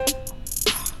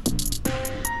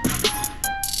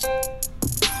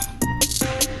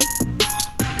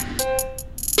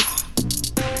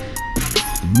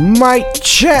Mic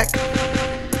check.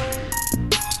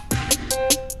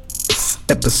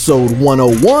 Episode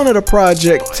 101 of the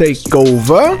Project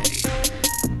Takeover.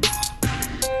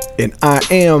 And I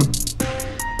am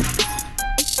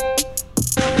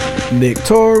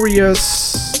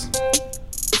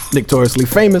Notoriously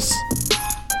famous.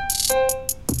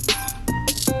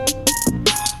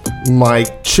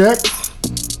 Mic check.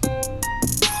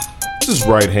 This is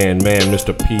right hand man,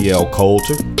 Mr. PL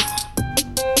Coulter.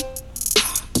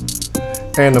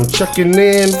 And I'm checking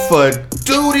in for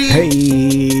duty.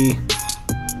 Hey.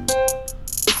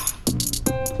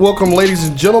 Welcome, ladies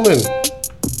and gentlemen,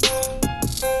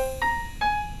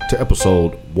 to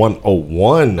episode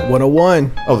 101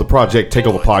 of the Project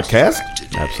Takeover podcast.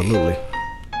 Absolutely.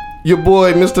 Your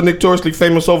boy, Mr. Notoriously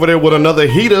famous over there with another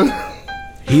heater.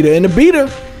 Heater and a beater.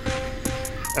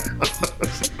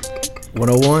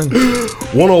 101.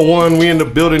 101, we in the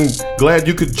building. Glad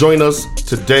you could join us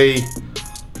today.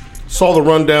 Saw the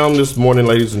rundown this morning,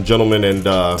 ladies and gentlemen, and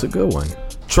It's a good one.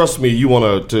 trust me, you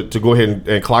want to go ahead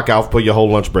and clock out, put your whole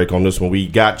lunch break on this one. We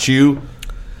got you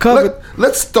Covered.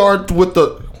 Let's start with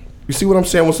the. You see what I'm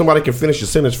saying? When somebody can finish a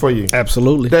sentence for you.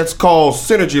 Absolutely. That's called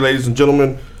synergy, ladies and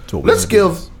gentlemen. Let's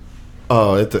give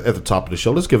at the top of the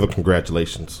show. Let's give a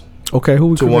congratulations. Okay, who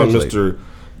we to one congratulate? Mr.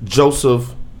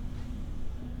 Joseph,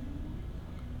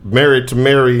 married to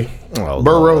Mary Burrow,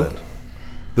 Lord.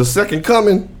 the second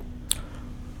coming.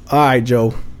 All right,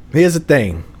 Joe. Here's the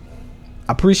thing.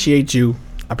 I appreciate you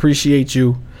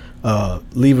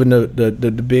leaving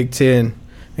the Big Ten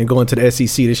and going to the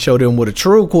SEC to show them what a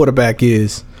true quarterback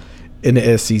is in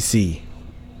the SEC.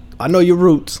 I know your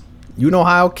roots. You know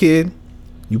Ohio kid.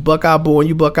 You Buckeye born.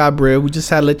 You Buckeye bred. We just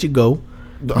had to let you go.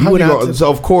 So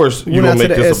of course you're gonna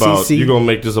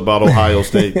make this about Ohio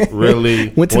State. Really?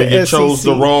 Went to when the you SEC. chose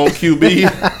the wrong QB.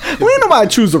 We ain't nobody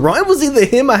choose the wrong. It was either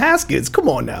him or Haskins. Come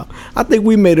on now. I think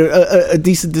we made a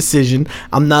decent decision.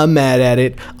 I'm not mad at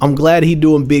it. I'm glad he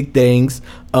doing big things.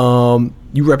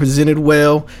 You represented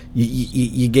well.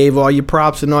 You gave all your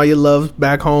props and all your love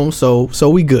back home. So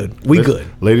we good. Good.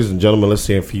 Ladies and gentlemen, let's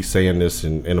see if he's saying this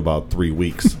in about 3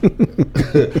 weeks.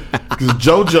 Because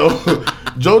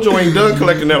JoJo ain't done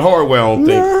collecting that hardware, I don't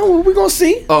think. No, we're gonna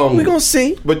see. We're gonna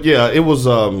see. But yeah, it was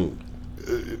an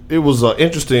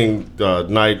interesting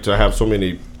night to have so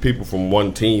many people from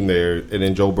one team there, and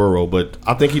then Joe Burrow. But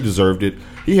I think he deserved it.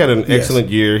 He had an excellent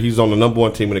year. He's on the number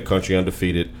one team in the country,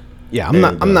 undefeated. Yeah,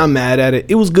 I'm not mad at it.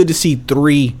 It was good to see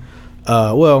three.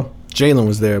 Jalen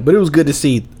was there, but it was good to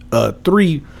see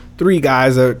three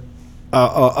guys that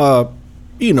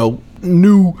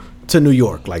new to New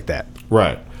York like that.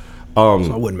 Right.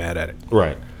 So I wasn't mad at it.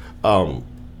 Right. On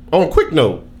a quick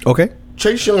note, okay.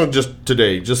 Chase Young just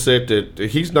said that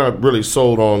he's not really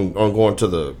sold on going to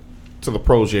the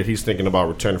pros yet. He's thinking about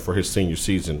returning for his senior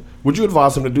season. Would you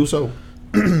advise him to do so?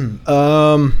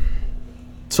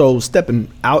 So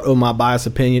stepping out of my biased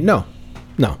opinion, no.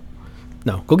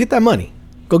 Go get that money.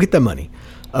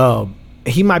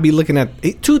 He might be looking at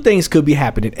two things could be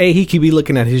happening. A, he could be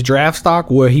looking at his draft stock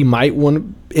where he might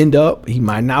want to end up. He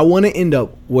might not want to end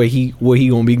up where he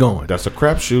gonna be going. That's a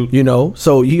crapshoot.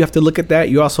 So you have to look at that.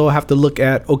 You also have to look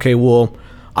at, okay, well,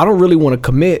 I don't really want to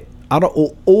commit. I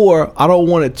don't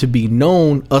want it to be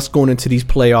known us going into these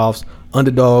playoffs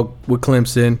underdog with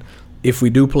Clemson. If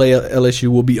we do play LSU,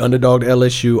 we'll be underdog to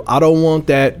LSU. I don't want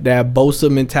that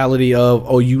Bosa mentality of,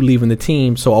 oh, you leaving the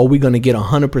team, so are we going to get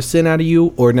 100% out of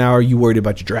you, or now are you worried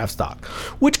about your draft stock?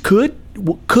 Which could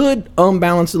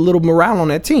unbalance a little morale on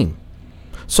that team.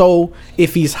 So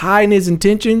if he's high in his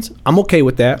intentions, I'm okay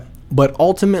with that. But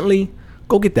ultimately,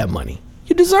 go get that money.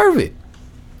 You deserve it.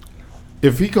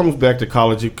 If he comes back to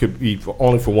college, it could be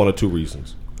only for one or two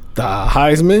reasons. The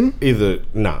Heisman?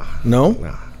 No.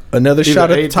 Another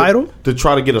shot at the title? To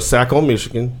try to get a sack on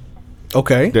Michigan.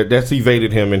 Okay. That's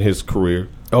evaded him in his career.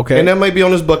 Okay. And that may be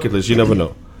on his bucket list. You never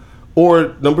know.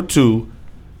 Or number two,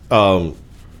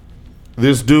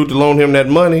 this dude to loan him that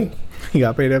money. He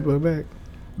got to pay that money back.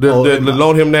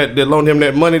 Loan him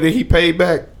that money that he paid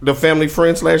back, the family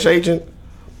friend / agent,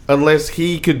 unless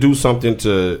he could do something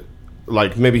to,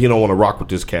 like, maybe he don't want to rock with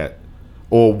this cat.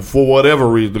 Or for whatever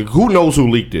reason. Who knows who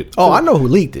leaked it? Oh, I know who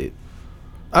leaked it.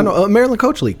 I know Maryland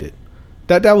coach leaked it.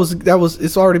 That was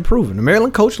it's already proven. The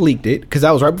Maryland coach leaked it because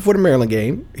that was right before the Maryland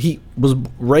game. He was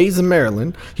raised in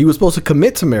Maryland. He was supposed to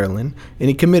commit to Maryland, and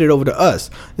he committed over to us.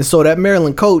 And so that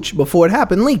Maryland coach, before it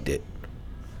happened, leaked it.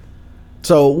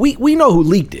 So we know who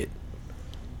leaked it.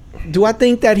 Do I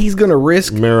think that he's gonna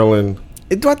risk Maryland?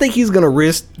 Do I think he's gonna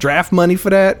risk draft money for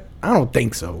that? I don't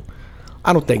think so.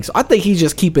 I think he's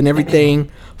just keeping everything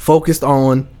focused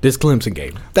on this Clemson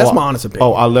game. That's my honest opinion.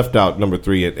 Oh, I left out number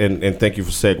 3, and thank you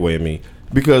for segueing me.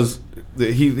 because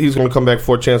he's going to come back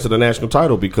for a chance at the national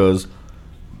title because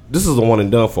this is a one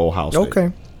and done for Ohio State.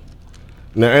 Okay.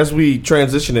 Now, as we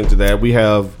transition into that, we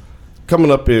have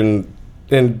coming up in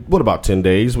what about 10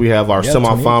 days? We have our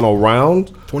semifinal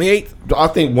round. 28th. I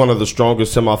think one of the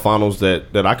strongest semifinals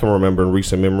that I can remember in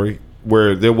recent memory,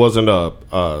 where there wasn't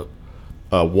a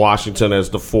Washington as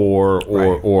the 4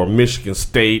 or Michigan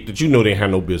State that they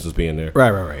had no business being there.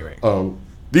 Right.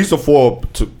 These are 4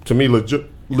 to me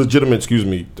legitimate,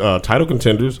 title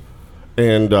contenders,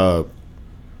 and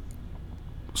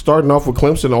starting off with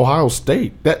Clemson, Ohio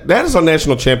State. That is a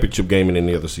national championship game in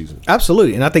any other season.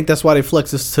 Absolutely, and I think that's why they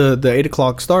flexed this to the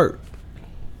 8:00 start.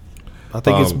 I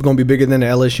think it's going to be bigger than the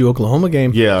LSU Oklahoma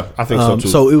game. Yeah, I think so too.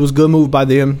 So it was a good move by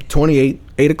them. 28,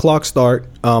 8:00 start.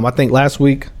 I think last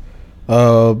week,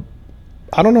 I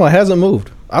don't know. It hasn't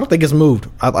moved. I don't think it's moved.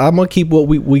 I'm gonna keep what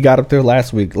we got up there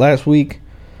last week. Last week,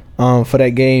 for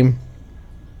that game,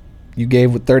 you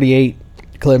gave with 38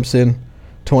 Clemson,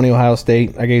 20 Ohio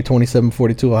State. I gave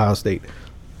 27-42 Ohio State.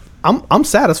 I'm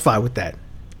satisfied with that.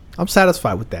 I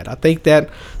think that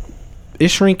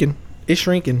it's shrinking.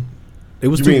 It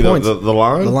was 2 points. The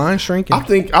line? The line's shrinking.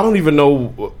 I don't even know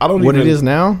what it is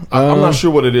now. I'm not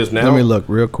sure what it is now. Let me look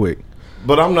real quick.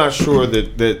 But I'm not sure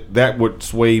that would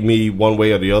sway me one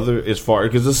way or the other as far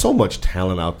because there's so much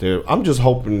talent out there. I'm just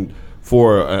hoping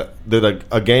for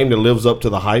a game that lives up to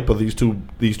the hype of these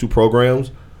two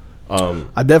programs.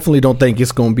 I definitely don't think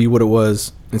it's going to be what it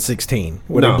was in 16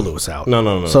 when they blew us out.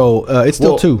 No. So it's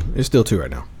still 2. It's still 2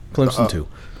 right now. Clemson 2.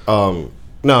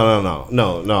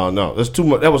 No. That's too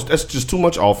much. That's just too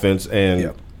much offense,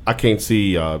 and I can't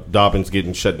see Dobbins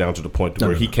getting shut down to the point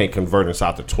where he can't convert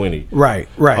inside the 20. Right.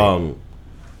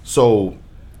 So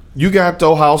you got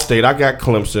Ohio State, I got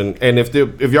Clemson, and if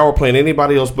y'all were playing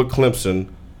anybody else but Clemson,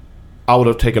 I would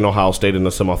have taken Ohio State in the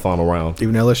semifinal round.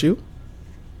 Even LSU?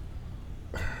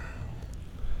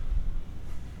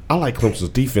 I like Clemson's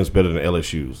defense better than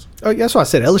LSU's. Oh, that's why I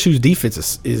said LSU's defense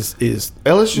is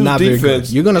LSU's not defense. Very good.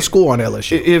 You're going to score on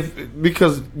LSU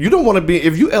because you don't want to be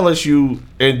if you LSU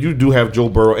and you do have Joe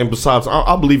Burrow, and besides,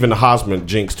 I believe in the Heisman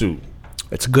jinx too.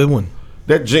 It's a good one.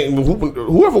 That jinx,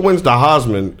 whoever wins the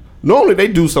Heisman, normally they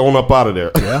do something up out of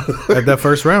there. Yeah, at that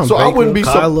first round. So Baker, I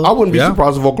wouldn't be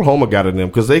surprised if Oklahoma got in them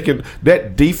because they can.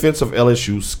 That defense of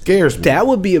LSU scares me. That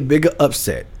would be a bigger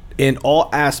upset in all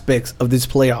aspects of this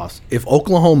playoffs if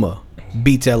Oklahoma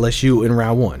beats LSU in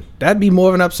round 1. That'd be more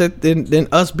of an upset than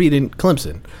us beating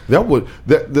Clemson.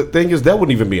 The thing is that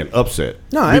wouldn't even be an upset.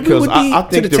 No, because I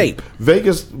think to the tape.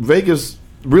 Vegas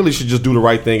really should just do the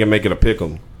right thing and make it a pick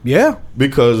 'em. Yeah,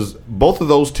 because both of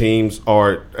those teams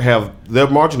have their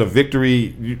margin of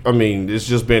victory. I mean, it's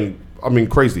just been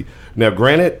crazy. Now,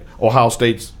 granted, Ohio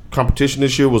State's competition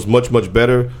this year was much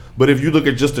better. But if you look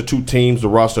at just the two teams, the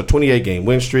roster, 28-game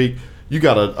win streak, you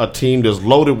got a team that's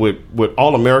loaded with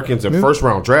All-Americans and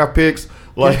first-round draft picks.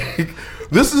 Like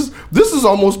this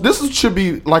should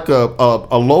be like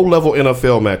a low-level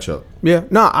NFL matchup. Yeah,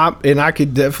 no, I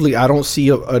could definitely. I don't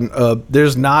see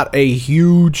there's not a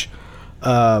huge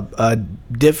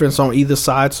difference on either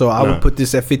side, so I would put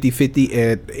this at 50-50,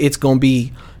 and it's gonna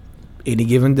be any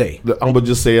given day. I'm gonna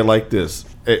just say it like this.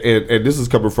 And this is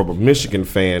coming from a Michigan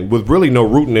fan with really no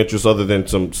rooting interest other than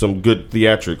some good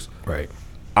theatrics. Right.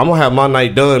 I'm going to have my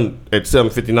night done at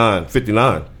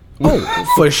 7:59. Oh,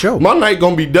 for sure. My night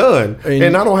going to be done.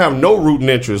 And I don't have no rooting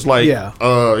interest. Like,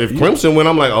 if Clemson win,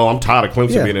 I'm like, I'm tired of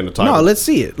Clemson being in the title. No, let's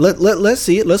see it. Let's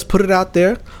see it. Let's put it out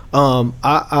there.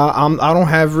 I don't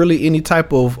have really any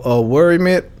type of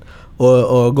worriment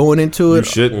or going into it.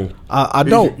 You shouldn't. I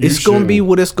don't. It's going to be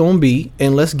what it's going to be,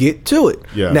 and let's get to it.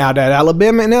 Yeah. Now, that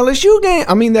Alabama and LSU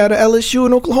game, that LSU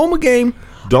and Oklahoma game.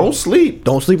 Don't sleep.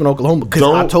 Don't sleep in Oklahoma, because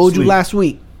I told you last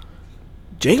week,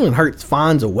 Jalen Hurts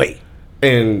finds a way.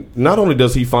 And not only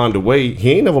does he find a way,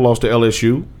 he ain't never lost to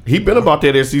LSU. He been about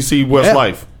that SEC West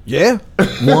life. Yeah,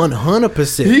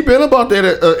 100%. He been about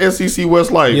that SEC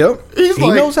West life. Yep. He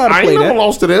knows how to play that. I ain't never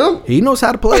lost to them. He knows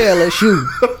how to play LSU.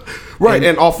 Right,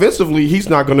 and offensively, he's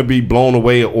not going to be blown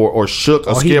away or shook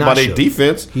or scared by their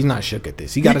defense. He's not shook at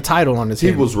this. He got a title on his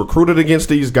head. He was recruited against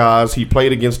these guys. He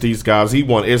played against these guys. He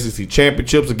won SEC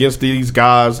championships against these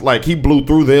guys. Like, he blew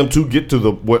through them to get to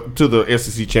the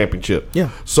SEC championship. Yeah.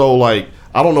 So, like,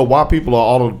 I don't know why people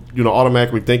are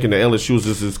automatically thinking that LSU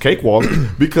is this cakewalk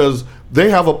because they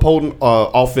have a potent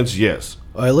offense, yes.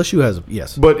 LSU has,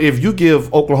 yes. But if you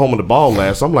give Oklahoma the ball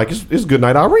last, I'm like, it's good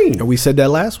night, Irene. And we said that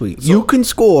last week. So, you can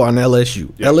score on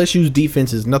LSU. Yeah. LSU's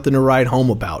defense is nothing to write home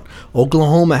about.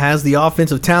 Oklahoma has the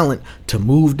offensive talent to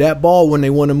move that ball when they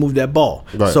want to move that ball.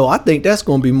 Right. So I think that's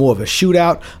going to be more of a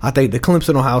shootout. I think the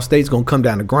Clemson Ohio State's going to come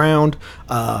down the ground.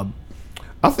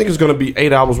 I think it's going to be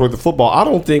 8 hours worth of football. I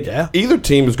don't think either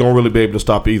team is going to really be able to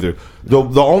stop either.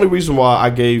 The only reason why I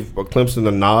gave Clemson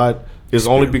the nod is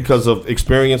only because of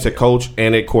experience at coach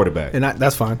and at quarterback. And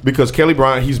that's fine. Because Kelly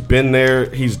Bryant, he's been there.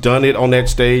 He's done it on that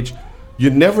stage. You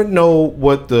never know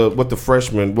what the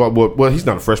freshman, well, he's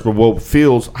not a freshman,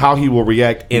 feels, how he will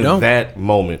react in that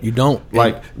moment. You don't.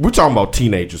 Like, we're talking about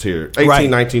teenagers here,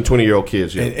 18, 19, 20-year-old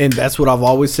kids. Yeah. And that's what I've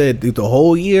always said through the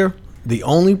whole year. The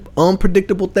only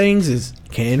unpredictable things is,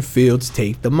 can Fields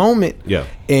take the moment? Yeah.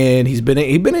 And he's been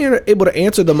able to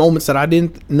answer the moments that I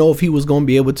didn't know if he was going to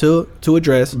be able to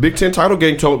address. Big Ten title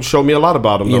game showed me a lot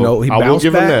about him, though. He I will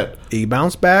give back. him that. He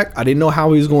bounced back. I didn't know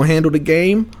how he was going to handle the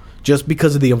game just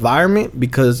because of the environment,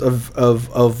 because of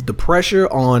the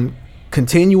pressure on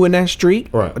continuing that streak.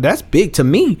 Right. That's big to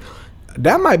me.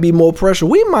 That might be more pressure.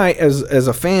 We might, as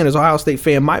a fan, as Ohio State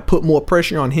fan, might put more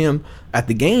pressure on him at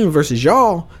the game versus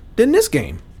y'all than this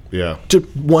game. Yeah.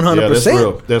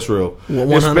 100%. That's real.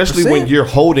 100%. Especially when you're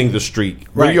holding the streak.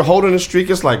 When Right. you're holding the streak,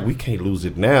 it's like, we can't lose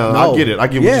it now. No. I get it. I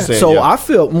get what you're saying. So I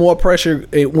feel more pressure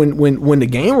when the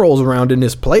game rolls around in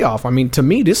this playoff. I mean, to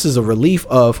me, this is a relief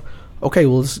of, okay,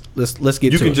 well, let's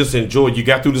get you to can it. just enjoy. You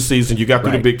got through the season. You got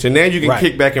through the Big Ten. Now you can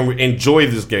kick back and enjoy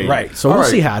this game. Right. So we'll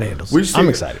see how it handles. I'm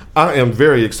excited. I am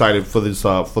very excited for this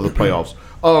for the playoffs.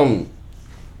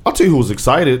 I'll tell you who was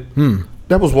excited.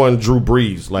 That was one Drew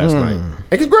Brees last night.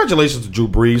 And congratulations to Drew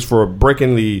Brees for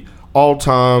breaking the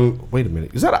all-time. Wait a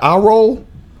minute. Is that an eye roll?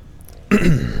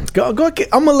 Go.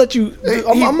 I'm gonna let you.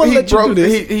 I'm gonna let you do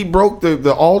this. He broke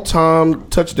the all-time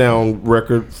touchdown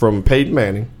record from Peyton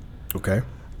Manning. Okay.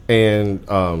 And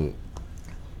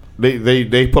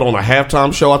they put on a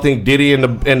halftime show. I think Diddy and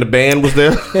the band was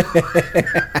there.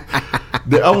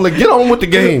 I'm like, get on with the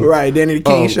game. Right. Danny the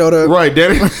King showed up. Right,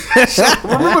 Danny.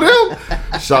 Remember them?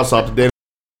 Shouts out to Danny.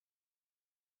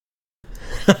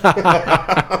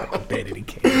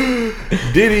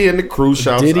 Diddy and the crew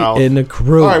shouts Diddy out. and the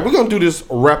crew. All right, we're gonna do this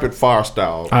rapid fire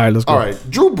style. All right, let's go. All right,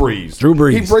 Drew Brees.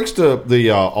 He breaks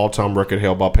the all-time record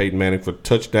held by Peyton Manning for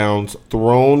touchdowns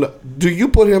thrown. Do you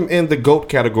put him in the GOAT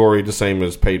category, the same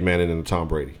as Peyton Manning and Tom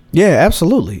Brady? Yeah,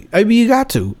 absolutely. I mean, you got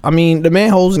to. I mean, the man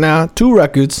holds now 2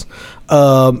 records.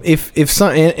 If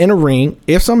some in a ring,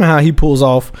 if somehow he pulls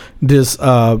off this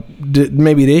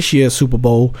maybe this year's Super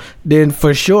Bowl, then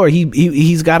for sure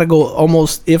he's got to go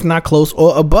almost, if not close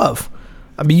or above.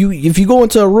 I mean, if you go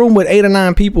into a room with 8 or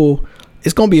 9 people,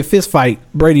 it's gonna be a fist fight,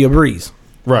 Brady or Brees.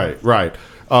 Right.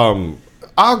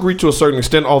 I agree to a certain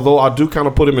extent, although I do kind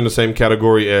of put him in the same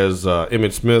category as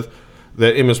Emmitt Smith.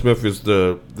 That Emmitt Smith is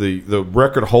the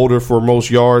record holder for most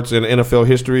yards in NFL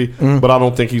history, but I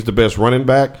don't think he's the best running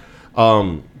back.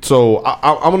 So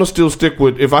I'm going to still stick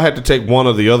with, if I had to take one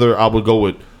or the other, I would go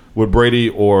with Brady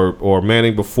or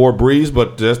Manning before Brees,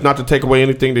 but that's not to take away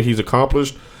anything that he's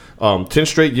accomplished. 10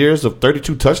 straight years of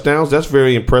 32 touchdowns, that's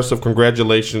very impressive.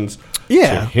 Congratulations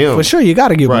to him. For sure, you got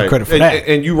to give him credit for that.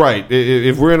 And you're right.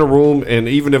 If we're in a room, and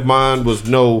even if mine was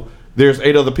no, there's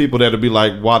 8 other people that'll be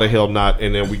like, why the hell not?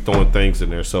 And then we throwing things in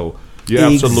there. So you're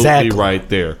absolutely right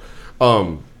there.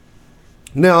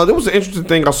 Now, there was an interesting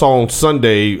thing I saw on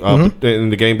Sunday in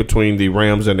the game between the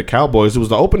Rams and the Cowboys. It was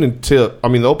the opening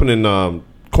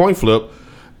coin flip,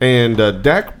 and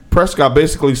Dak Prescott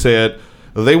basically said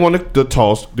they wanted to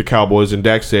toss the Cowboys, and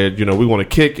Dak said, we want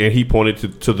to kick, and he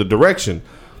pointed to the direction.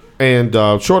 And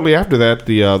shortly after that,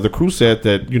 the crew said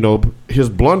that, his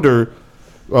blunder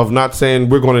of not saying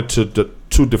we're going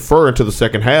to defer into the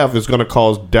second half is going to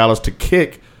cause Dallas to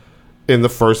kick in the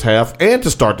first half and to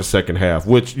start the second half,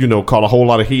 which, caught a whole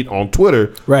lot of heat on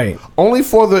Twitter. Right. Only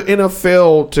for the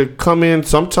NFL to come in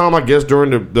sometime, I guess,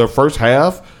 during the first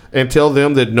half and tell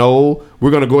them that, no,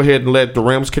 we're going to go ahead and let the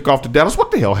Rams kick off to Dallas.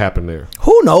 What the hell happened there?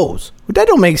 Who knows? That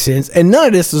don't make sense. And none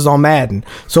of this is on Madden.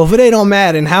 So if it ain't on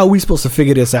Madden, how are we supposed to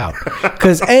figure this out?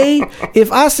 Because,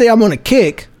 if I say I'm going to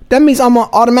kick, that means I'm going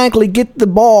to automatically get the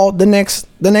ball the next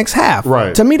half.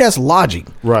 Right. To me, that's logic.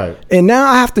 Right. And now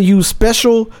I have to use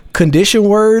special condition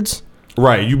words.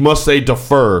 Right. You must say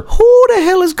defer. Who the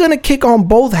hell is going to kick on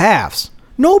both halves?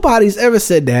 Nobody's ever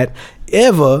said that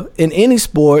ever in any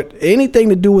sport, anything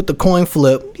to do with the coin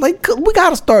flip. Like, we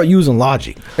got to start using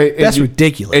logic. That's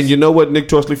ridiculous. And you know what, Nick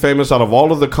Torsley Famous, out of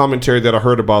all of the commentary that I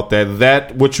heard about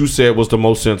that what you said was the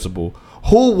most sensible.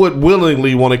 Who would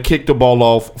willingly want to kick the ball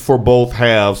off for both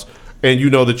halves, and you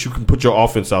know that you can put your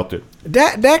offense out there?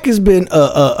 Dak has been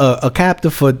a captain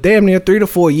for damn near 3 to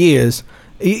 4 years.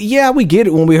 Yeah, we get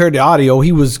it when we heard the audio.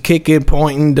 He was kicking,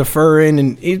 pointing, deferring,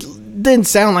 and it didn't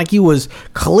sound like he was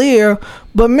clear,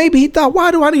 but maybe he thought, why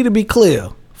do I need to be clear?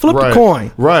 Flip the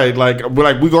coin. Right, like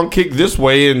we're going to kick this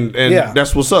way, and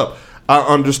that's what's up. I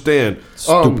understand.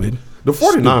 Stupid. The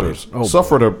 49ers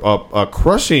suffered a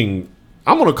crushing,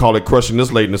 I'm going to call it crushing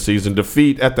this late in the season,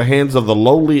 defeat at the hands of the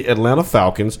lowly Atlanta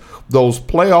Falcons. Those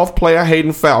playoff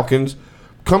player-hating Falcons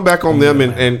come back on them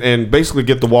and basically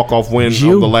get the walk-off win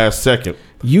on the last second.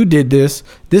 You did this.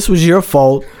 This was your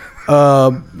fault.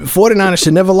 49ers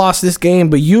should never lost this game,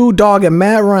 but you, dog, and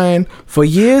Matt Ryan for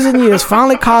years and years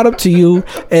finally caught up to you,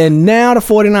 and now the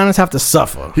 49ers have to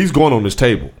suffer. He's going on this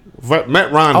table.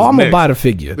 Matt Ryan is I'm next. gonna buy the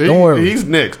figure. Don't worry. He's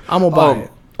next. I'm gonna buy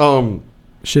it.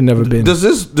 Should never been. Does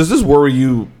this worry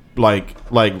you, like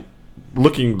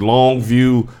looking long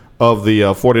view of the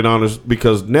 49ers?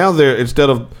 Because now they're, instead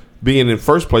of being in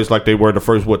first place like they were the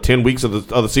first 10 weeks of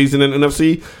the season in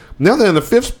NFC, now they're in the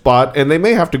 5th spot, and they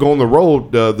may have to go on the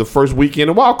road the first weekend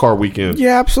and wild card weekend.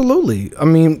 Yeah, absolutely. I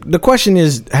mean, the question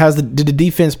is, did the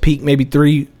defense peak maybe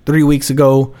three weeks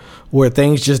ago, where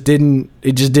things just didn't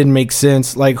make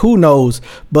sense? Like, who knows?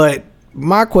 But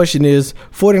my question is,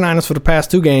 49ers for the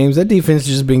past 2 games, that defense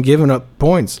has just been giving up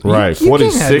points. Right.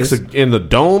 46 in the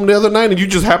Dome the other night, and you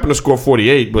just happened to score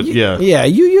 48, but yeah. Yeah,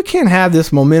 you can't have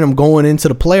this momentum going into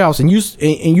the playoffs, and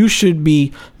you should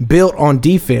be built on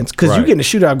defense, because you getting a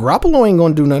shootout. Garoppolo ain't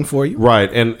going to do nothing for you. Right,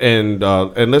 and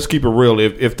let's keep it real.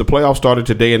 If the playoffs started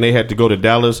today and they had to go to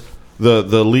Dallas,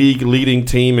 the league leading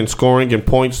team in scoring and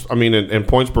points, and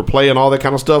points per play and all that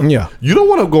kind of stuff. Yeah. You don't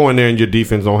want to go in there and your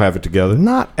defense don't have it together.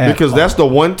 Not at because all. That's the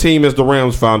one team, as the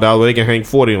Rams found out, where they can hang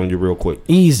 40 on you real quick.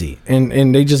 Easy.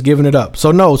 And they just giving it up.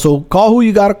 So call who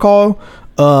you got to call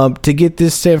to get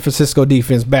this San Francisco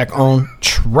defense back on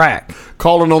track.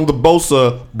 Calling on the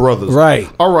Bosa brothers. Right.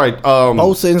 All right.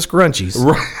 Bosa and Scrunchies.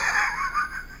 Right.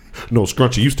 No,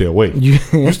 Scrunchy, you stay away. You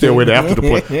stay away after the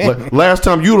play. Last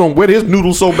time you done wet his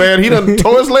noodle so bad, he done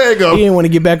tore his leg up. He didn't want to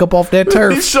get back up off that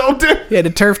turf. He sure did. He had the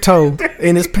turf toe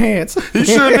in his pants. He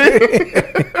sure did.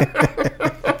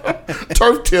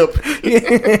 Turf tip.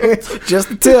 Just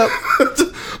the tip.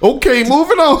 Okay,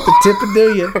 moving on. The tip of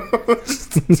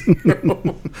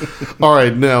you. All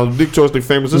right, now, Notoriously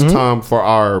Famous, it's time for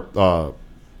our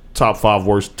top 5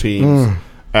 worst teams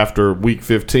after week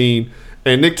 15.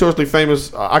 And Notoriously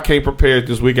Famous, I came prepared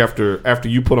this week after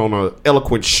you put on an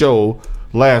eloquent show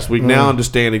last week. Now I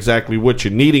understand exactly what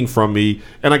you're needing from me,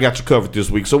 and I got you covered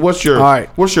this week. So what's your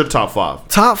top 5?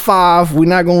 Top 5, we're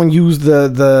not going to use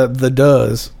the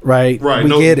does, right? Right.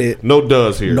 We get it. No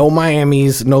does here. No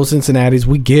Miamis, no Cincinnatis.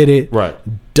 We get it. Right.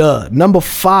 Duh. Number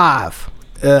 5,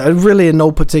 really in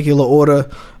no particular order.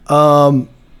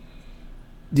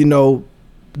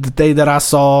 The thing that I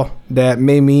saw that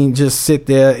made me just sit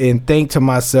there and think to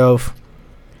myself,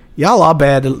 y'all are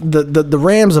bad. The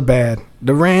Rams are bad.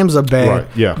 The Rams are bad.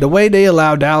 Right, yeah. The way they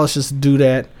allowed Dallas just to do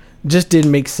that just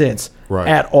didn't make sense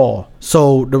at all.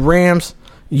 So the Rams,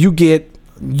 you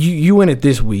in it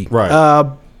this week. Right.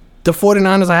 The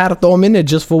 49ers, I had to throw them in there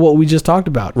just for what we just talked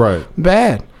about. Right.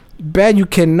 Bad. You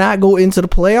cannot go into the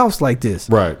playoffs like this.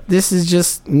 Right. This is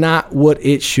just not what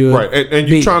it should Right. And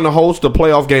you're trying to host a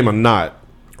playoff game or not.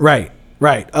 Right.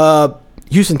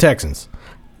 Houston Texans.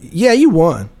 Yeah, you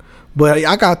won. But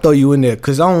I got to throw you in there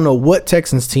because I don't know what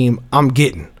Texans team I'm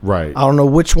getting. Right. I don't know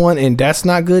which one, and that's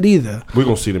not good either. We're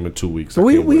going to see them in 2 weeks.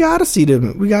 We got to see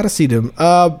them.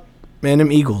 Man,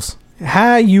 them Eagles.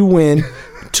 How you win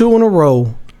 2 in a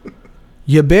row.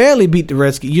 You barely beat the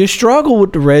Redskins. You struggle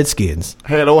with the Redskins.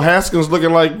 Had old Haskins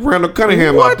looking like Randall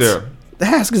Cunningham out there. The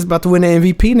Haskins about to win the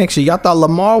MVP next year. Y'all thought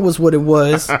Lamar was what it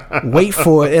was. Wait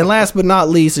for it. And last but not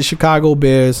least, the Chicago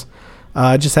Bears.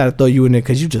 I just had to throw you in there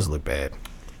because you just look bad.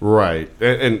 Right.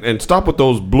 And stop with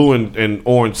those blue and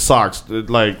orange socks.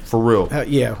 Like, for real.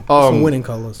 Some winning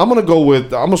colors. I'm going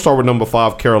to start with number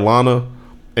 5, Carolina.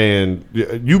 And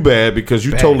you bad because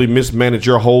you totally mismanaged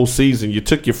your whole season. You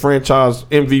took your franchise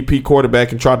MVP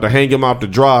quarterback and tried to hang him out to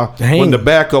dry when the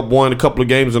backup won a couple of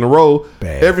games in a row.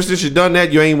 Bad. Ever since you done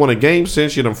that, you ain't won a game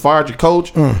since. You done fired your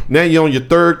coach. Now you're on your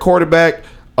 3rd quarterback.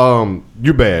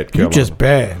 You're bad, Carolina. You just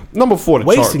bad. Number 4, the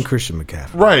wasting Chargers. Christian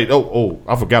McCaffrey. Right. Oh,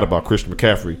 I forgot about Christian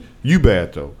McCaffrey. You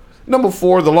bad, though. Number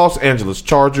 4, the Los Angeles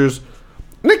Chargers.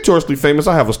 Notoriously Famous,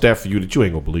 I have a stat for you that you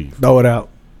ain't going to believe. Throw it out.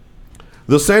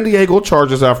 The San Diego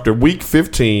Chargers, after week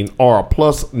 15, are a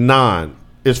 +9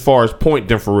 as far as point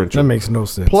differential. That makes no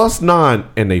sense. +9,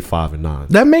 and they 5-9.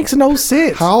 That makes no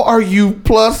sense. How are you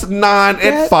 +9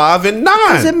 at 5-9?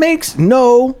 Because it makes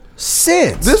no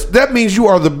sense. That means you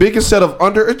are the biggest set of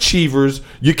underachievers.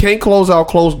 You can't close out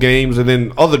close games, and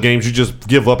then other games you just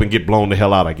give up and get blown the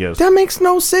hell out, I guess. That makes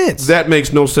no sense. That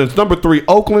makes no sense. Number 3,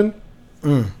 Oakland.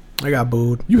 I got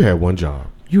booed. You had one job.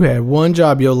 You had one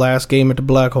job your last game at the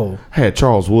Black Hole. Had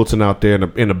Charles Woodson out there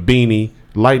in a beanie,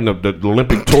 lighting up the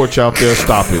Olympic torch out there.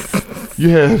 Stop it.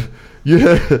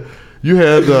 You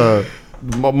had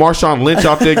Marshawn Lynch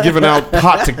out there giving out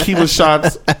hot tequila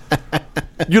shots.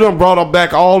 You done brought up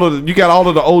back you got all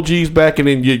of the OGs back, and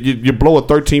then you blow a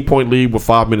 13-point lead with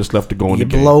 5 minutes left to go in the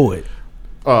game. You blow it.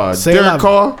 Derek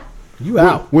Carr, you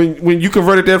out. When you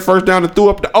converted that first down and threw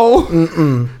up the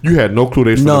O, you had no clue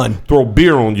they was gonna throw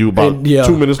beer on you about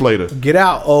 2 minutes later. Get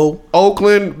out, O.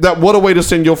 Oakland, what a way to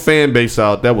send your fan base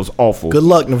out. That was awful. Good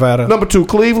luck, Nevada. Number 2,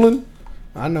 Cleveland.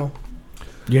 I know.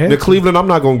 Now, Cleveland, I'm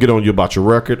not going to get on you about your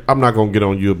record. I'm not going to get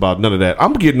on you about none of that.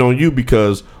 I'm getting on you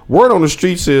because word on the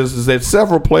streets is that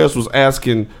several players was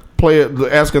asking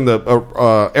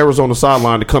the Arizona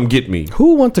sideline to come get me.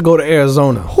 Who wants to go to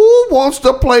Arizona? Who wants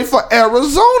to play for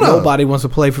Arizona? Nobody wants to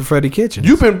play for Freddie Kitchens.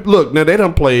 Now they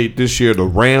done played this year the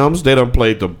Rams. They done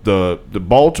played the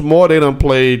Baltimore. They done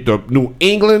played the New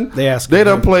England. They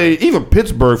done played even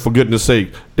Pittsburgh, for goodness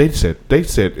sake. They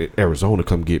said Arizona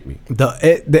come get me.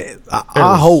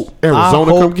 I hope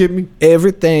Arizona come get me.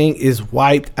 Everything is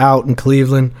wiped out in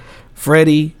Cleveland.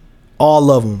 Freddie,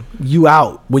 all of them. You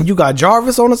out. When you got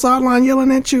Jarvis on the sideline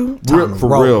yelling at you.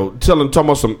 For real. Talking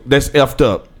about some, that's effed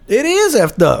up. It is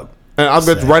effed up. And I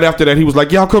bet right after that he was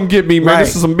like, y'all come get me, man. Right.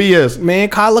 This is some BS. Man,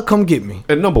 Kyler, come get me.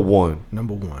 And number one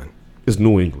is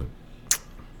New England.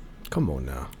 Come on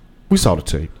now. We saw the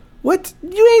tape. What?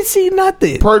 You ain't seen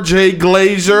nothing. Per Jay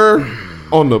Glazer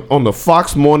on the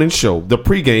Fox Morning Show, the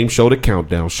pregame show, the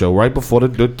countdown show, right before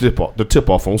the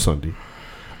tip-off on Sunday.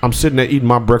 I'm sitting there eating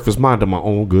my breakfast, minding my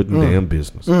own good and damn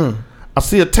business. I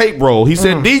see a tape roll. He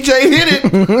said, DJ hit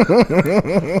it.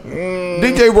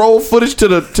 DJ rolled footage to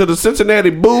the Cincinnati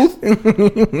booth.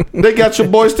 They got your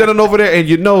boy standing over there,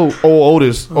 and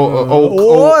Otis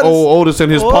and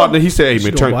his partner. He said, "Hey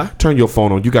man, turn your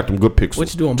phone on. You got them good pics.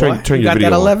 What you doing, boy? Turn you your got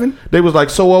video that 11? On." They was like,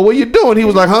 "So what are you doing?" He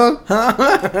was like, "Huh?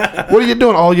 What are you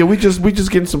doing?" "Oh yeah, we just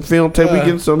getting some film tape. We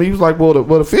getting some." He was like, "Well,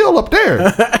 the film up there."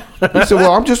 He said,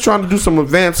 "Well, I'm just trying to do some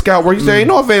advanced scout work." He said, "Ain't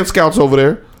no advanced scouts over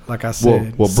there." Like I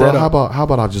said, well, bro, how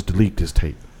about I just delete this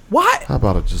tape? Why? How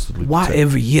about I just delete? Why the tape?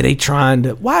 Every year they trying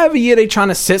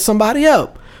to set somebody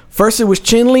up? First it was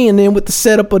Chinley, and then with the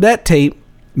setup of that tape,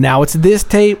 now it's this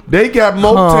tape. They got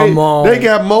more tape. They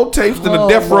got more tapes than the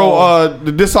Death Row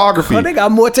the discography. Oh, they got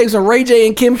more tapes than Ray J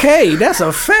and Kim K. That's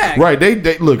a fact. Right? They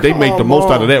make the most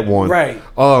out of that one. Right.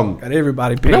 Got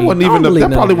everybody paid. That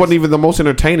wasn't even the most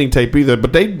entertaining tape either.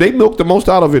 But they milked the most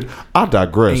out of it. I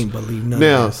digress. Ain't believe none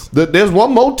of this. There's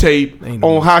one more tape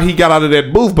on how he got out of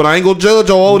that booth, but I ain't gonna judge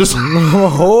Otis.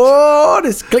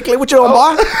 This click. What you doing,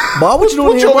 boy? Boy, what you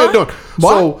doing here, boy?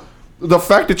 So the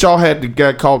fact that y'all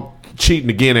got caught cheating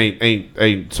again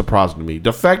ain't surprising to me.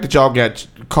 The fact that y'all got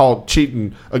caught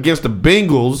cheating against the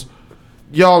Bengals,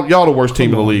 y'all the worst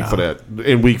team in the league for that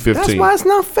in week 15. That's why it's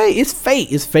not fake. It's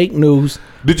fake. It's fake news.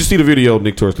 Did you see the video,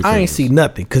 Nick Torsley? I ain't see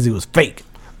nothing because it was fake.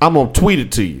 I'm gonna tweet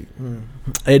it to you.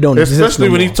 It don't especially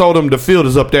when he told him the field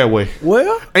is up that way.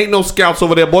 Well, ain't no scouts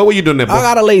over there, boy. What you doing there, boy? I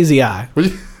got a lazy eye.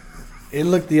 It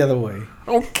looked the other way.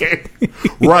 Okay,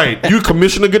 right. You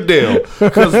Commissioner Goodell,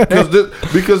 because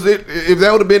if that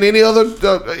would have been any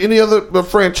other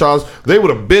franchise, they would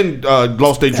have been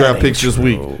lost their draft picks this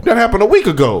week. That happened a week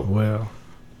ago. Well,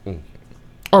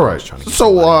 all right. So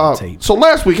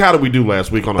last week, how did we do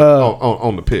last week on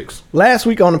the picks? Last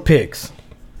week on the picks,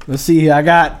 let's see here. I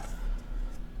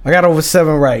got over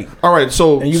 7 right. All right.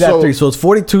 So and you got 3. So it's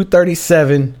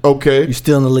 42-37. Okay. You're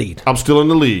still in the lead. I'm still in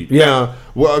the lead. Yeah. Now,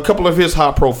 well, a couple of his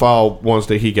high-profile ones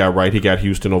that he got right. He got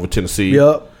Houston over Tennessee.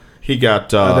 Yep. He got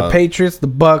the Patriots, the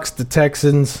Bucks, the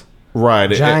Texans,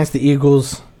 right? Giants, the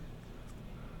Eagles.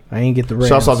 I ain't get the Rams.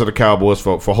 Shouts out to the Cowboys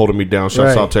for holding me down.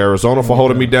 Shouts out to Arizona for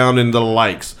holding me down and the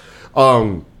likes.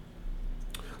 So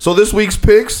this week's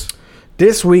picks.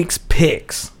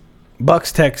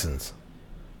 Bucks, Texans.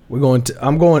 I'm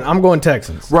going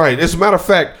Texans. Right. As a matter of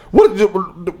fact,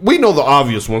 we know the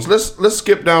obvious ones. Let's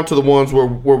skip down to the ones where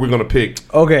we're going to pick.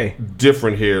 Okay.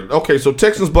 Different here. Okay, so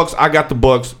Texans, Bucks. I got the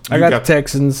Bucks. I got the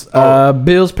Texans.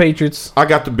 Bills, Patriots. I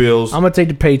got the Bills. I'm going to take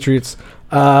the Patriots.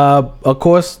 Of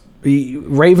course, the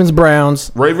Ravens, Browns.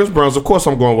 Of course,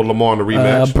 I'm going with Lamar in the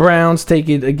rematch. Browns take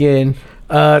it again.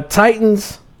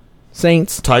 Titans,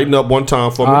 Saints. Tighten up one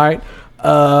time for me. All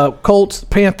right. Colts,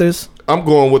 Panthers. I'm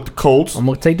going with the Colts. I'm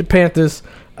going to take the Panthers.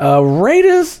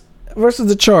 Raiders versus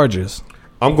the Chargers.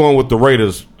 I'm going with the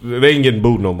Raiders. They ain't getting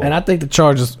booed no more. And I think the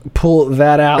Chargers pull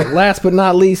that out. Last but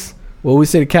not least, we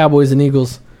say the Cowboys and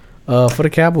Eagles for the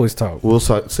Cowboys talk. We'll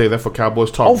say that for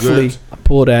Cowboys talk. Hopefully, good I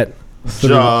pull that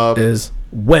job as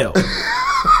well.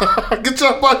 Good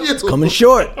job by you. It's coming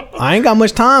short. I ain't got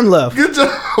much time left. Good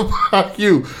job by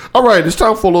you. All right, it's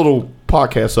time for a little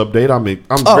podcast update.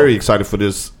 I'm very excited for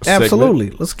this segment. Absolutely.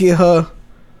 Let's get her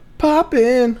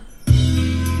popping.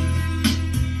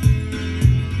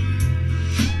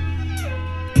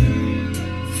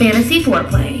 Fantasy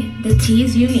Foreplay, the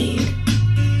teas you need.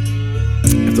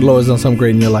 If the Lord has done something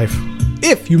great in your life,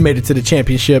 if you made it to the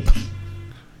championship,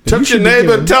 touch your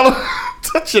neighbor and tell him.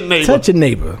 Touch your neighbor. Touch your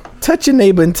neighbor. Touch your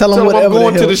neighbor and tell him whatever. I'm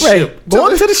going to the ship.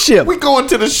 Going to the ship. We going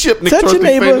to the ship. Nick Touch your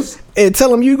neighbor famous. and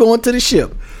tell him you going to the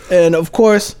ship. And of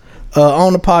course,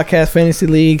 on the podcast Fantasy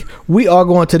League, we are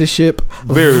going to the ship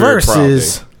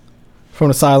versus from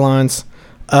the sidelines.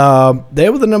 They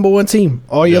were the number one team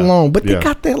all year long, but they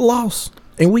got that loss.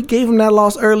 And we gave them that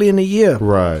loss early in the year.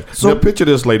 Right. So now picture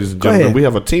this, ladies and gentlemen. We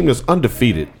have a team that's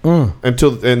undefeated and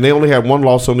they only had one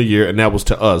loss on the year, and that was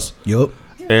to us. Yep.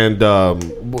 And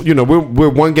we're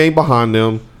one game behind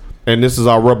them, and this is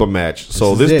our rubber match.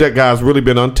 So that guy's really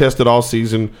been untested all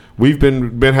season. We've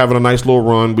been having a nice little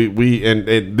run.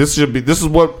 And this is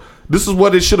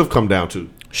what it should have come down to.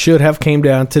 Should have came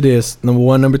down to this. Number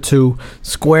one, number two,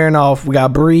 squaring off. We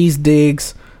got Brees,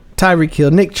 Diggs, Tyreek Hill,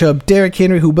 Nick Chubb, Derrick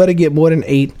Henry, who better get more than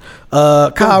 8.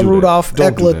 Kyle Rudolph,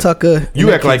 Eckler, Tucker.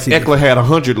 You act like Eckler had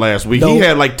 100 last week. He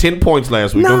had like 10 points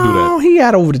last week. Don't do that. He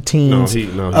had over the teens. Over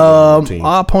the teens.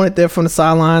 Our opponent there from the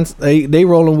sidelines, they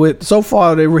rolling with, so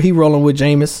far he rolling with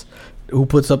Jameis, who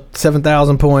puts up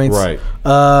 7,000 points. Right.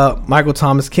 Michael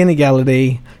Thomas, Kenny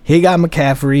Galladay. He got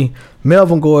McCaffrey,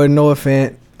 Melvin Gordon, Noah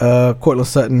Fant, Cortland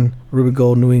Sutton, Ruben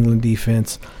Gold, New England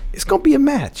defense. It's going to be a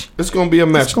match. It's going to be a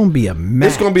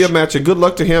match. And good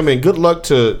luck to him, and good luck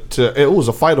to it was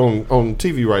a fight on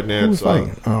TV right now. Who's fighting?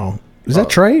 Is that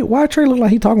Trey? Why Trey look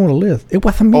like he talking with a list? It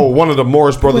wasn't me. Oh, one of the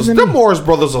Morris brothers. The Morris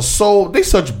brothers are they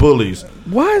such bullies.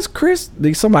 Why is Chris?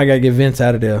 Somebody got to get Vince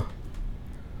out of there.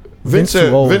 Vince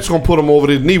gonna put him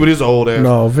over his knee with his old ass.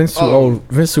 No, Vince too old.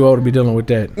 Vince too old to be dealing with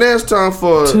that. Now it's time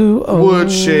for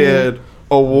Woodshed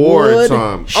Award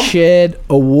time. Woodshed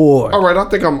Award. All right, I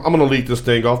think I'm gonna lead this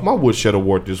thing off. My Woodshed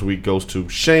Award this week goes to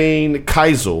Shane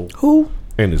Keisel. Who?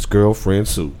 And his girlfriend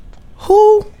Sue.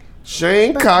 Who?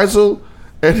 Shane Keisel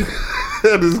and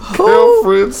his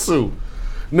girlfriend Sue.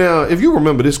 Now, if you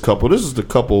remember this couple, this is the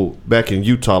couple back in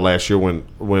Utah last year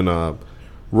when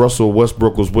Russell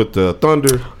Westbrook was with the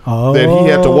Thunder, that he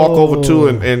had to walk over to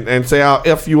and say, I'll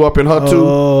F you up in her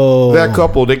too. That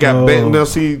couple, they got banned. Now,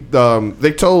 see,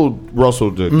 they told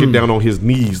Russell to get down on his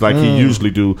knees like he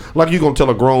usually do. Like you going to tell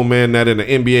a grown man that in the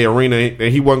NBA arena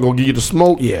and he wasn't going to give you the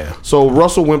smoke? Yeah. So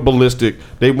Russell went ballistic.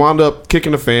 They wound up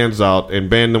kicking the fans out and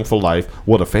banned them for life.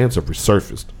 Well, the fans have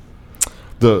resurfaced.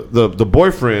 The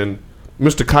boyfriend,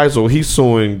 Mr. Keisel, he's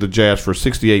suing the Jazz for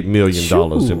 $68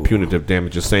 million in punitive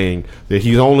damages, saying that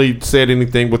he's only said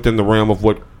anything within the realm of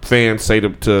what fans say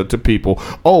to people.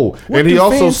 Oh, what and he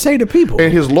also fans say to people.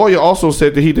 And his lawyer also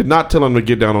said that he did not tell him to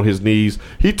get down on his knees.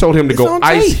 He told him to go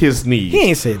ice his knees. He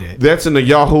ain't say that. That's in the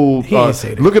Yahoo. He ain't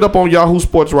say that. Look it up on Yahoo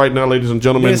Sports right now, ladies and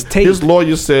gentlemen. His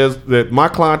lawyer says that my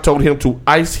client told him to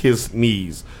ice his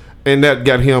knees. And that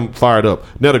got him fired up.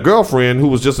 Now, the girlfriend, who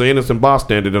was just an innocent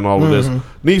bystander in all of this,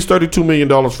 needs $32 million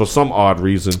for some odd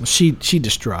reason. She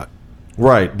distraught.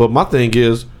 Right. But my thing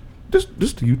is, this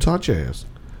the Utah Jazz.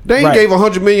 They ain't gave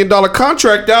 $100 million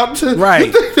contract out to.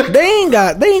 Right. they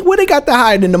ain't where they got to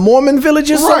hide in the Mormon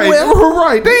villages somewhere.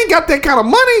 Right. They ain't got that kind of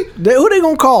money. Who they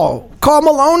gonna call? Call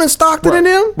Malone and Stockton and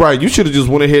them? Right. You should have just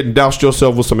went ahead and doused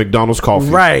yourself with some McDonald's coffee.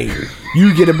 Right.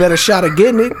 You get a better shot of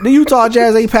getting it. The Utah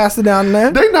Jazz ain't passed it down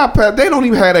there. They don't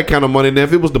even have that kind of money. Now,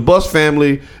 if it was the Bus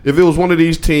family, if it was one of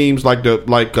these teams like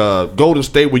Golden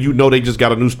State, where you know they just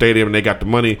got a new stadium and they got the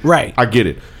money, right? I get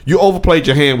it. You overplayed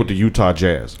your hand with the Utah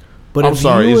Jazz. But I'm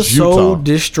sorry, you were so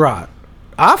distraught.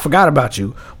 I forgot about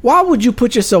you. Why would you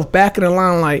put yourself back in the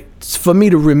limelight for me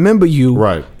to remember you,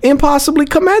 right, and possibly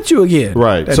come at you again?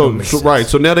 Right. So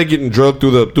now they're getting drugged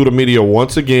through the media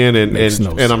once again, and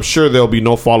I'm sure there'll be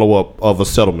no follow up of a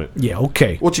settlement. Yeah.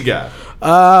 Okay. What you got?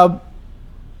 Have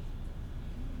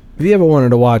you ever wanted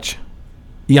to watch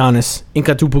Giannis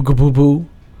Inkatupukupupu?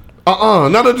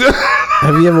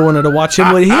 Have you ever wanted to watch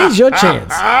him? Well, here's your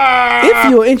chance.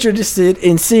 If you're interested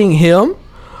in seeing him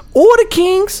or the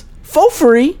Kings for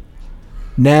free,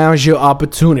 now's your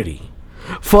opportunity.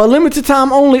 For a limited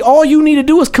time only, all you need to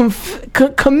do is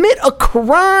commit a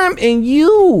crime and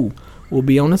you will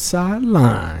be on the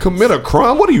sideline. Commit a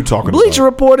crime? What are you talking about? Bleacher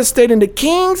Report is stating the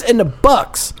Kings and the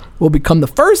Bucks will become the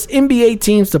first NBA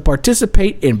teams to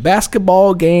participate in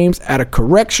basketball games at a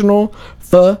correctional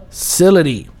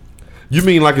facility. You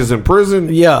mean like it's in prison?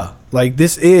 Yeah. Like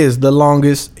this is the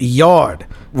longest yard.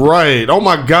 Right. Oh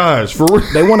my gosh. For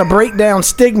real. They want to break down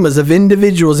stigmas of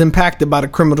individuals impacted by the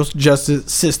criminal justice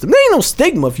system. There ain't no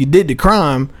stigma if you did the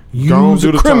crime. You's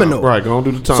a criminal. Time. Right. Go on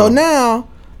do the time. So now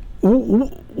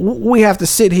we have to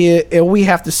sit here and we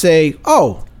have to say,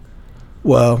 oh,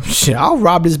 well, shit, I'll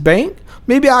rob this bank.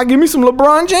 Maybe I'll give me some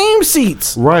LeBron James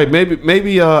seats. Right.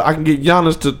 Maybe I can get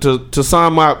Giannis to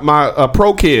sign my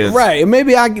pro kids. Right. And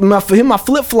maybe I for him my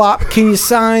flip flop. Can you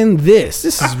sign this?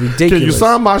 This is ridiculous. Can you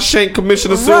sign my Shank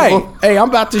Commissioner Right. Silver? Hey, I'm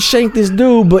about to shank this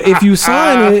dude, but if you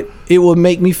sign it, it will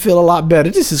make me feel a lot better.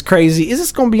 This is crazy. Is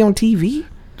this going to be on TV?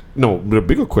 No, the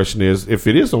bigger question is, if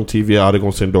it is on TV, are they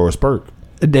going to send Doris Burke?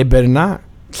 They better not.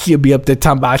 She'll be up there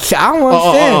talking about shit. I don't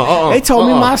understand. They told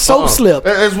me my soap slipped.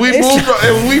 As we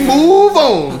move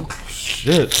on.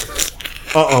 Shit.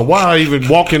 Why I even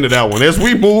walk into that one? As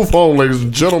we move on, ladies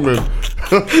and gentlemen.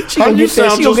 How you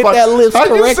sound just like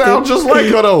you sound just like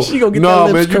her though? She gonna get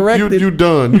that lips corrected. You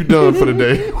done. You done for the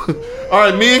day. All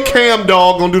right, me and Cam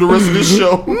Dog gonna do the rest of this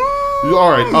show. All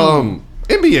right.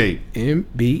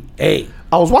 NBA.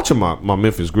 I was watching my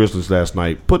Memphis Grizzlies last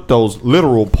night. Put those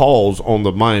literal paws on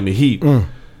the Miami Heat.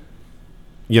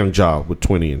 Young job with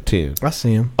 20 and 10. I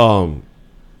see him.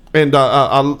 And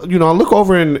I look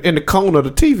over in the corner of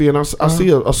the TV and I see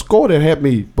a score that had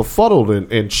me befuddled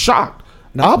and shocked.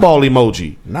 Eyeball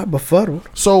emoji. Not befuddled.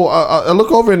 So I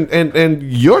look over and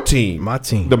your team, my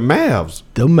team, the Mavs,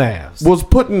 was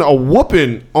putting a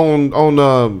whooping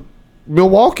on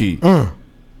Milwaukee.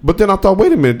 But then I thought,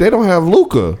 wait a minute, they don't have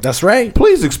Luka. That's right.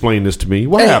 Please explain this to me.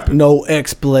 What happened? No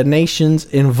explanations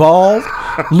involved.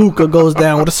 Luka goes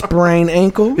down with a sprained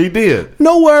ankle. He did.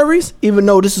 No worries. Even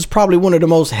though this is probably one of the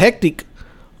most hectic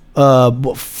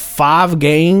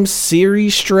 5-game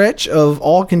series stretch of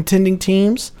all contending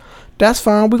teams. That's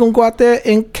fine. We're going to go out there.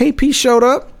 And KP showed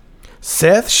up.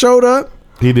 Seth showed up.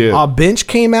 He did. Our bench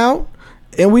came out.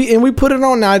 And we put it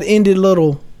on. Now it ended it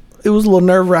was a little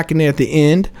nerve-wracking there at the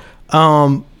end.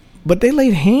 But they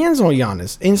laid hands on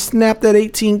Giannis and snapped that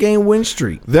 18-game win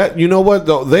streak. That, you know what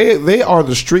though, they are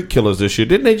the streak killers this year.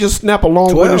 Didn't they just snap a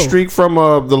long winning streak from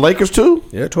the Lakers too?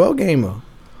 Yeah, 12-gamer.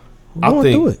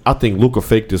 I think Luka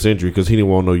faked this injury because he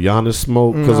didn't want no Giannis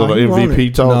smoke because of the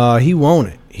MVP talk. No, he won't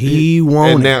it. He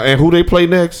won't. And who they play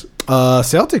next?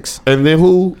 Celtics. And then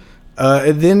who?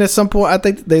 And then at some point, I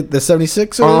think the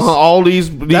 76ers. All these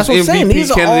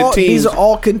MVP candidate teams. These are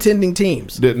all contending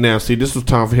teams. Now, see, this was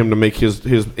time for him to make his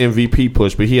MVP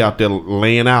push, but he out there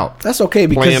laying out. That's okay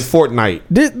because playing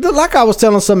Fortnite. Like I was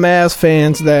telling some Mavs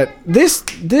fans that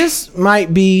this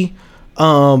might be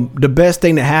the best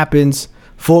thing that happens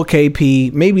for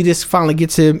KP. Maybe this finally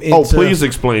gets him into. Oh, please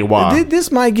explain why.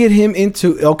 This might get him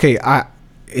into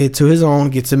to his own,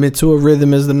 gets him into a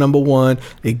rhythm as the number one.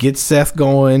 It gets Seth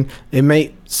going. It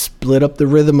may split up the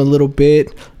rhythm a little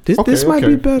bit. This might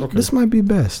be better. Okay. This might be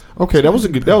best. Okay, that was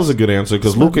a good answer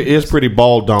because Luka is pretty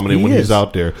ball dominant when he's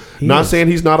out there. Not saying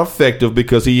he's not effective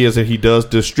because he is, and he does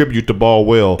distribute the ball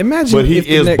well. But he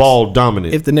is ball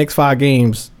dominant. If the next 5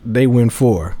 games they win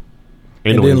 4.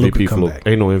 Ain't no MVP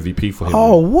for him.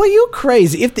 Oh, well, you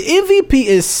crazy. If the MVP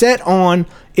is set on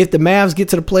if the Mavs get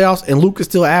to the playoffs and Luka's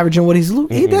still averaging what he's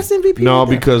that's MVP. No,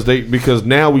 because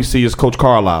now we see it's Coach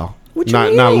Carlisle.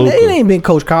 Not Luka. It ain't been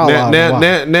Coach Carlisle.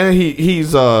 Now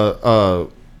he's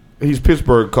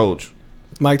Pittsburgh coach.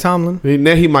 Mike Tomlin.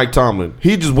 He Mike Tomlin.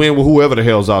 He just win with whoever the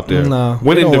hell's out there. No,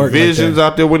 winning divisions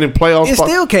out there, winning playoffs. It's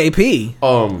still KP.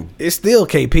 It's still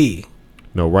KP.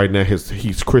 No, right now he's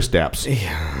Kristaps.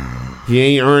 Yeah. He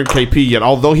ain't earned KP yet,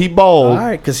 although he balled. All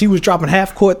right, because he was dropping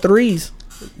half-court threes,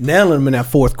 nailing them in that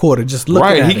fourth quarter. Just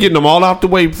looking at he getting them all out the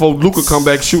way before Luka come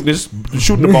back shooting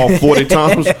the ball 40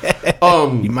 times.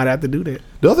 You might have to do that.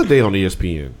 The other day on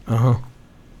ESPN,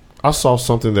 I saw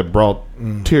something that brought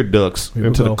tear ducts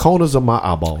into the corners of my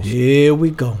eyeballs. Here we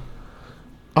go.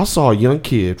 I saw a young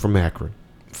kid from Akron.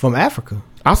 From Africa?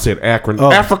 I said Akron.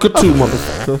 Africa too,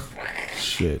 motherfucker.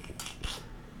 Shit.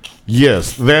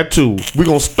 Yes, that too. We're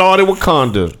going to start in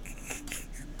Wakanda.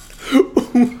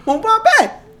 On my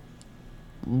back.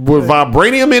 With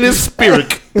vibranium in his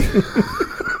spirit.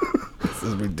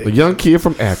 A young kid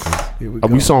from Akron.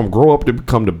 We saw him grow up to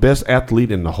become the best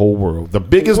athlete in the whole world. The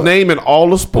biggest name in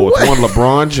all of sports. One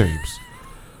LeBron James.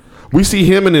 We see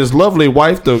him and his lovely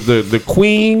wife, the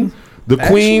queen,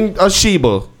 Queen of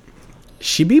Sheba.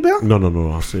 Sheba?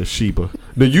 No. I said Sheba.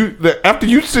 After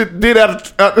you did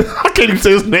that, I can't even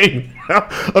say his name.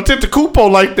 Attempt to Kupo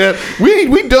like that.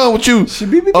 We done with you.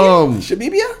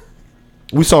 Shibibia?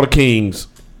 We saw the Kings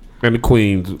and the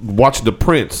Queens watching the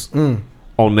Prince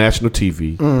on national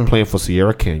TV playing for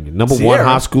Sierra Canyon, number 1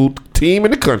 high school team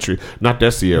in the country. Not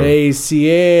that Sierra. Hey,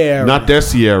 Sierra. Not that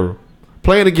Sierra.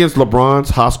 Playing against LeBron's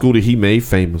high school that he made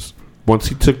famous once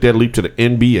he took that leap to the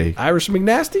NBA. Irish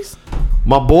McNasties?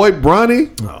 My boy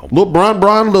Bronny, little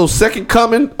Bron, little second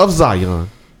coming of Zion.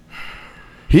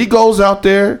 He goes out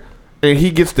there and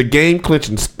he gets the game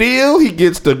clinching steal. He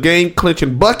gets the game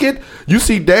clinching bucket. You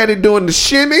see Daddy doing the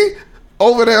shimmy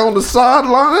over there on the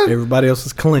sideline. Everybody else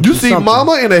is clinching. You see something.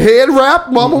 Mama in a head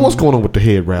wrap. Mama, what's going on with the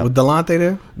head wrap? With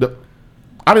Delonte there?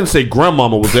 I didn't say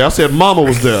grandmama was there. I said mama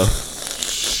was there.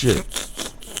 Shit.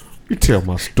 You tell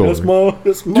my story.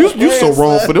 That's my you so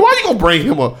wrong for that. Why you gonna bring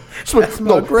him up? He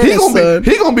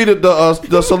gonna be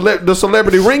the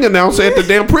celebrity ring announcer at the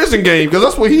damn prison game because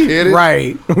that's where he headed.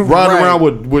 Right. Riding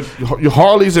around with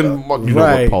Harleys and you know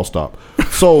what? Paul, stop.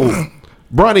 So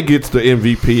Bronny gets the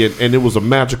MVP and it was a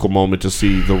magical moment to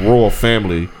see the royal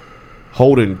family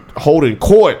holding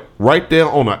court right there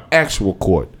on an actual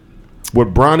court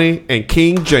with Bronny and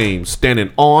King James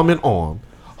standing arm in arm.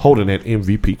 Holding that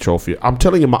MVP trophy. I'm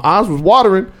telling you, my eyes was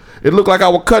watering. It looked like I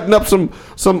was cutting up some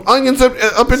onions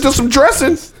up into some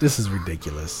dressing. This is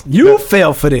ridiculous. You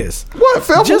fell for this. What?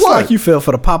 Fell Just for what? like you fell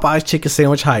for the Popeyes chicken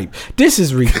sandwich hype. This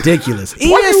is ridiculous.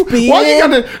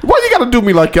 ESPN. Why you gotta do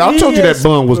me like that? I told you that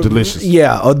bun was delicious.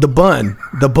 Yeah, the bun.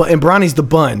 And Bronny's the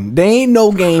bun. They ain't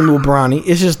no game with Bronny.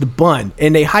 It's just the bun.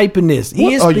 And they hyping this.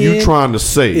 What ESPN are you trying to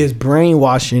say? Is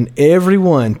brainwashing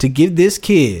everyone to give this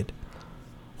kid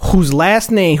whose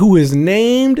last name, who is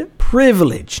named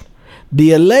Privileged,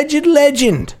 the alleged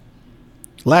legend,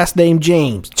 last name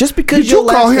James. Just because Did you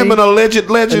call him an alleged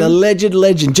legend? An alleged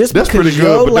legend. Just that's because pretty good,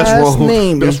 your but that's last wrong.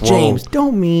 name That's is James,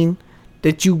 don't mean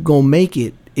that you gonna make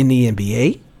it in the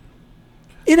NBA.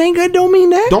 It ain't good. Don't mean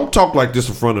that. Don't talk like this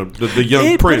in front of the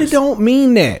young But prince. it don't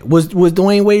mean that. Was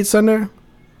Dwayne Wade's son there?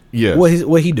 Yeah.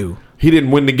 What he do? He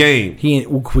didn't win the game.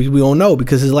 We don't know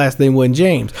because his last name wasn't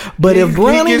James. But if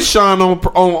Bronny, he gets shine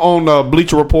on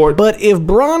Bleacher Report. But if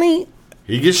Bronny,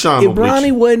 he gets shine on Bleacher. If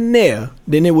Bronny wasn't there,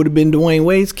 then it would have been Dwayne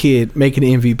Wade's kid making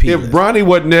the MVP. If list. Bronny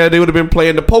wasn't there, they would have been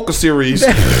playing the poker series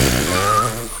on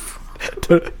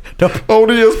ESPN.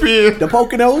 The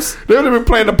Poconos. They would have been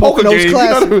playing the poker game.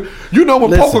 You know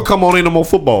when poker come on, ain't no more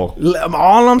football.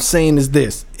 All I'm saying is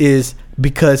this: is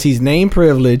because he's name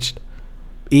privileged.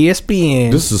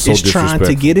 ESPN is trying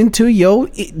to get into your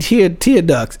tear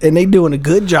ducts, and they doing a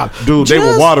good job. Dude, they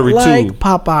were watery too.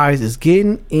 Popeyes is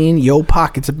getting in your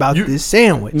pockets about this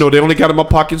sandwich. No, they only got in my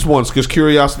pockets once because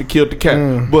curiosity killed the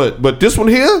cat. But this one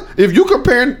here, if you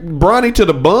comparing Bronny to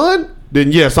the bun,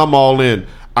 then yes, I'm all in.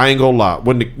 I ain't gonna lie.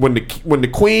 When the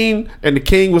queen and the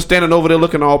king was standing over there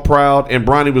looking all proud, and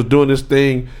Bronny was doing this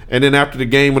thing, and then after the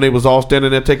game when they was all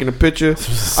standing there taking a picture,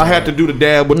 I had to do the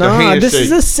dab with the handshake. This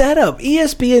is a setup.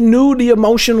 ESPN knew the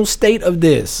emotional state of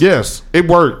this. Yes, it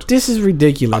worked. This is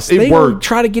ridiculous. It worked.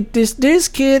 Try to get this. This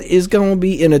kid is gonna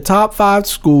be in a top 5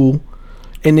 school,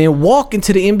 and then walk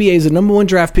into the NBA as a number 1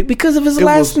 draft pick because of his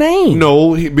last name.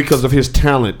 No, because of his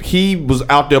talent. He was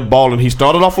out there balling. He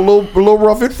started off a little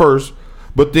rough at first.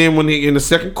 But then when in the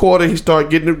second quarter he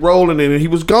started getting it rolling and he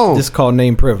was gone. This is called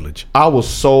name privilege. I was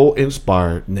so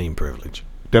inspired. Name privilege.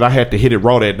 That I had to hit it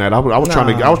raw that night. I was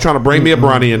trying to bring me a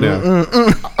Bronny in there.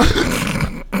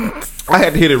 I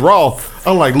had to hit it raw.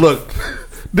 I'm like, look,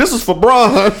 this is for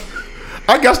Bron.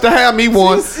 I got to have me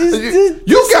one.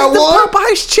 You got one.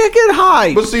 Popeyes chicken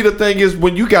hype. But see, the thing is,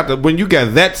 when you got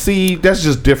that seed, that's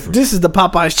just different. This is the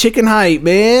Popeyes chicken hype,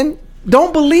 man.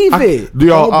 Don't believe it.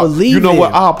 Don't believe you know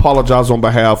what? I apologize on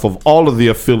behalf of all of the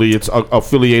affiliates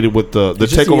affiliated with the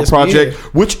Takeover Project,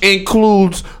 which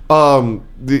includes the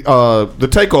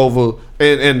Takeover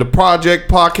and the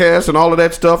Project podcast and all of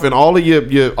that stuff, and all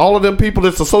of all of them people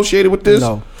that's associated with this.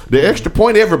 No. The extra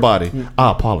point, everybody.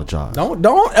 I apologize. Don't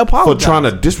apologize for trying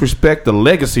to disrespect the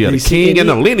legacy of the king and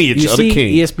the lineage of the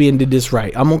king. ESPN did this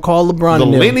right. I'm gonna call LeBron the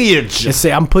lineage and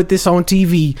say I'm put this on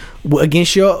TV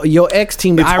against your ex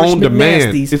team, the Irish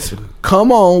McNasties.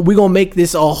 Come on, we're gonna make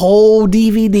this a whole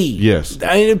DVD. Yes.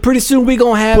 And pretty soon we're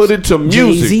gonna have put it to music.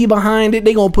 Jay-Z behind it.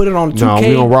 They gonna put it on 2K. No,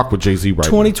 we don't rock with Jay-Z right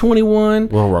 2021. now. We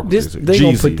don't rock with Jay-Z. They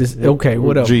gonna put this. Okay,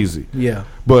 whatever. Jay-Z. Yeah.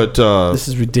 But this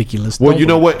is ridiculous. Well, you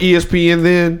know what, ESPN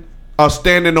then? A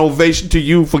standing ovation to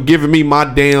you for giving me my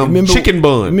damn chicken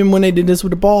bun. Remember when they did this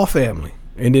with the Ball family?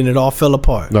 And then it all fell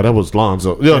apart. No, that was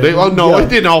Lonzo. It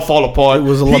didn't all fall apart. It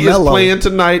was LaMelo. He is playing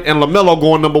tonight, and LaMelo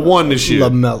going number 1 this year.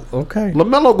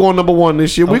 LaMelo going number 1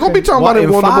 this year. We're going to be talking about him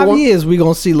going number 1. In 5 years, we're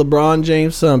going to see LeBron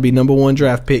James' son be number 1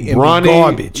 draft pick and Bronny be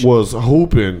garbage. Was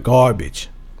hooping. Garbage.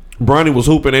 Bronny was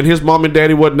hooping, and his mom and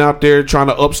daddy wasn't out there trying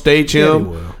to upstage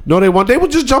him. No, they weren't. They were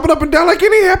just jumping up and down like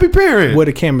any happy parent. Where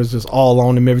the cameras just all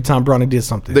on him every time Bronny did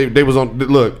something. They was on.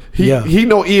 Look, he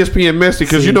know ESPN messy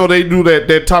because you know they do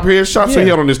that top head shot. So he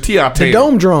had on his TI10. The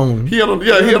dome drone. He had on the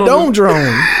dome drone.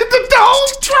 The dome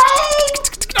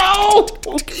drone.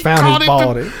 Found his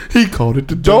baldy. He called it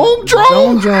the dome drone.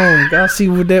 Dome drone. Gotta see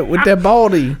with that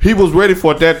baldy. He was ready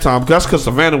for it that time. That's because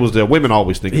Savannah was there. Women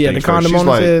always think. Yeah, the condom on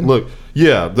his head. Look,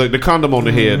 the condom on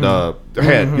the head.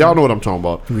 Y'all know what I'm talking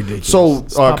about. Ridiculous. So,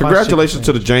 congratulations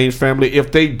to the James family.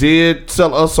 If they did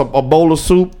sell us a bowl of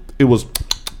soup, it was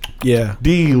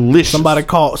delicious. Somebody.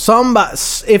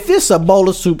 If it's a bowl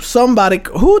of soup,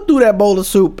 who threw that bowl of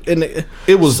soup in the?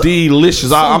 It was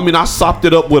delicious. I mean, I sopped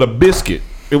it up with a biscuit.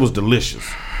 It was delicious.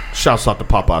 Shouts out to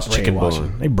Popeyes chicken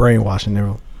bun. They brainwashing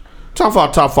their. Top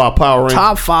 5 power rankings.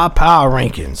 Top 5 power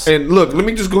rankings. And look, let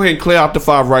me just go ahead and clear out the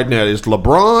 5 right now. It's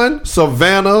LeBron,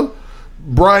 Savannah,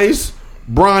 Bryce,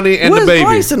 Bronny, and the baby. Where's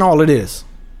Bryce in all of this?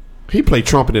 He played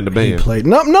trumpet in the band. He played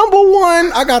number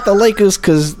 1. I got the Lakers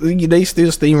because they still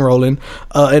steamrolling,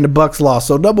 and the Bucks lost.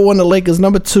 So number 1, the Lakers.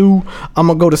 Number 2, I'm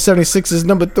gonna go to 76ers.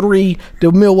 Number 3,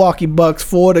 the Milwaukee Bucks.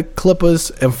 4, the Clippers,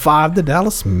 and 5, the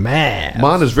Dallas Mavs.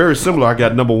 Mine is very similar. I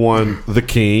got number 1, the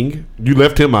King. You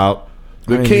left him out.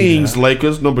 The Kings,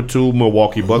 Lakers. Number 2,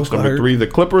 Milwaukee Bucks. Number 3, the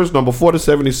Clippers. Number 4, the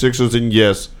 76ers. And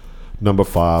yes, number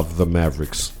 5, the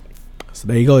Mavericks. So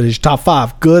there you go. There's your top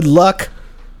 5. Good luck.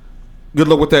 Good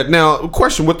luck with that. Now,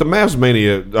 question with the Mavs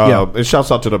Mania, and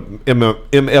shouts out to the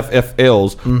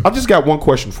MFFLs. I just got one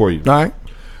question for you. All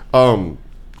right.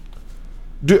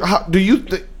 Do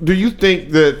you think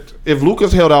that if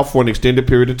Luka's held out for an extended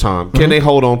period of time, can they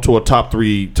hold on to a top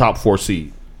 3, top 4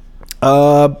 seed?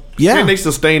 Yeah. Can they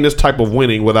sustain this type of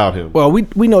winning without him? Well,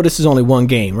 we know this is only one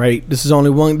game, right? This is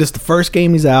the first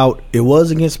game he's out. It was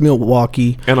against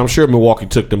Milwaukee. And I'm sure Milwaukee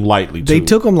took them lightly, too. They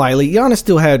took him lightly. Giannis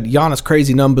still had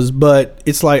crazy numbers, but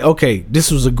it's like, okay,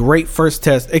 this was a great first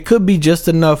test. It could be just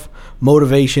enough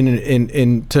motivation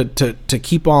and to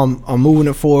keep on moving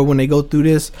it forward when they go through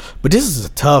this. But this is a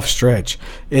tough stretch,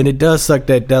 and it does suck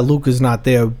that Luka's not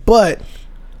there. But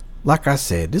like I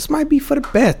said, this might be for the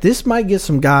best. This might get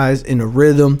some guys in a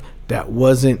rhythm that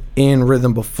wasn't in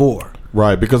rhythm before.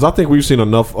 Right, because I think we've seen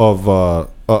enough of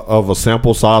a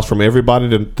sample size from everybody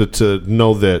to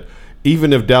know that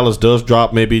even if Dallas does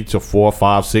drop maybe to 4,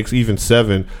 5, 6, even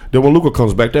 7, then when Luka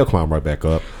comes back, they'll climb right back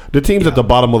up. The teams at the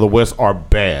bottom of the West are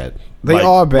bad. They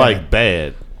are bad. Like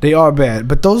bad. They are bad,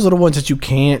 but those are the ones that you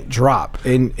can't drop.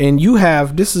 And you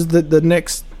have, this is the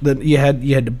next, you had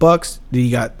the Bucks,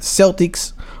 you got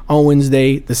Celtics on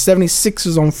Wednesday, the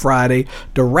 76ers on Friday,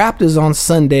 the Raptors on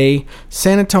Sunday,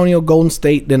 San Antonio, Golden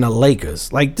State, then the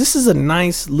Lakers. Like, this is a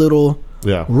nice little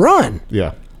run.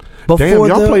 Yeah. Before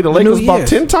y'all played the Lakers about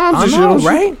 10 times this year,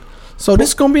 right? So this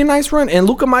is gonna be a nice run, and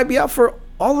Luka might be out for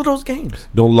all of those games.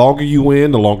 The longer you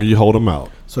win, the longer you hold them out.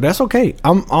 So that's okay.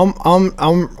 I'm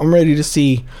ready to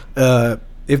see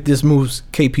if this moves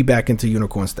KP back into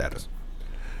unicorn status.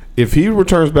 If he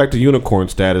returns back to unicorn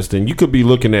status, then you could be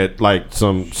looking at like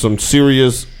some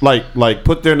serious like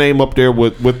put their name up there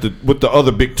with the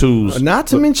other big twos. Not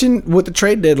to mention with the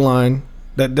trade deadline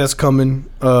that's coming,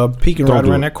 peeking right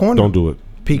around that corner. Don't do it.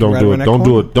 Peeking right around that corner.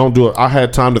 corner. Don't do it. I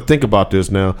had time to think about this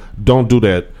now. Don't do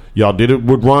that. Y'all did it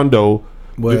with Rondo.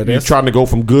 Well, you're trying to go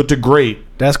from good to great.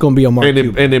 That's going to be a Mark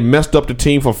Cuban. And it messed up the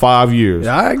team for 5 years.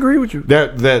 Yeah, I agree with you.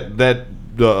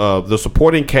 The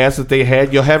supporting cast that they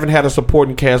had, you haven't had a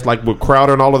supporting cast like with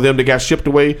Crowder and all of them that got shipped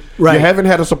away. Right. You haven't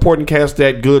had a supporting cast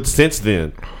that good since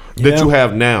then that you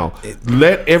have now.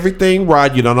 Let everything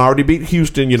ride. You done already beat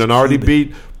Houston. You done already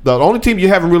beat the only team you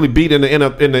haven't really beat in the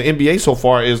NBA so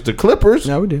far is the Clippers.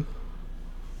 No, we did.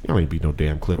 Y'all ain't beat no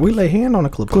damn Clippers. We laid hand on the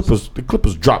Clippers. The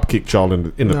Clippers drop kicked y'all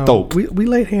in the throat. We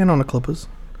laid hand on the Clippers.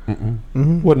 Wasn't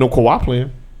no Kawhi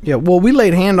playing. Yeah, well, we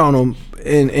laid hand on them,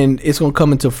 and it's gonna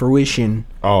come into fruition.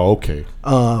 Oh, okay.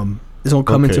 It's gonna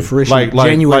come into fruition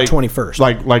January 21st.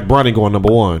 Like Bronny going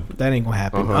number 1. That ain't gonna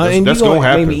happen. And that's gonna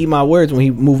happen. Make me eat my words when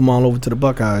he move them all over to the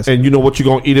Buckeyes. And you know what? You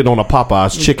gonna eat it on a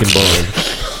Popeyes chicken bun.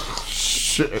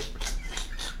 Shit.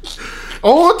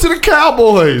 On to the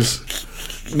Cowboys.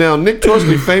 Now, Nick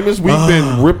Torsley famous. We've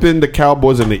been ripping the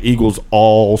Cowboys and the Eagles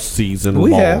all season long.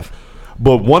 We have.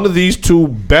 But one of these two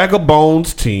bag of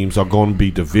bones teams are going to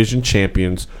be division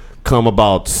champions come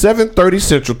about 7:30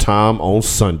 Central Time on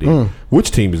Sunday.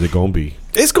 Which team is it going to be?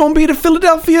 It's going to be the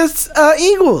Philadelphia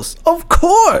Eagles. Of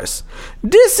course.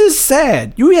 This is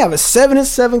sad. You have a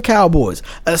 7-7 Cowboys,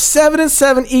 a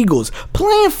 7-7 Eagles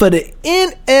playing for the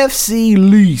NFC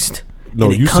least. No,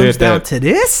 and it comes down to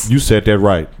this? You said that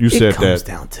right. It comes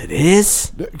down to this.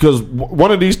 Because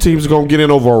one of these teams is going to get in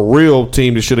over a real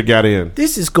team that should have got in.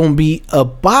 This is going to be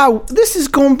This is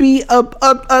going to be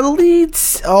a lead.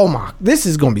 Oh my! This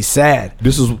is going to be sad.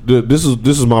 This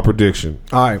is my prediction.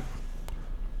 All right.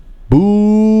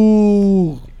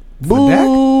 Boo! For Dak?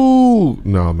 Boo!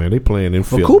 No, man, they playing in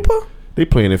Philly. Cooper? They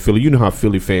playing in Philly. You know how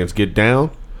Philly fans get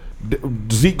down.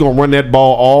 Zeke gonna run that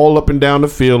ball all up and down the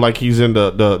field like he's in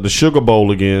the Sugar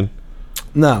Bowl again.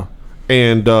 No.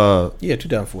 And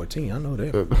 2014. I know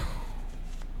that.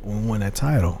 We won that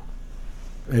title.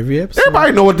 Every episode.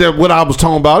 Everybody know what I was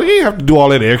talking about. You ain't have to do all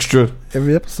that extra.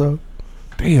 Every episode.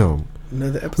 Damn.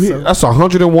 Another episode. That's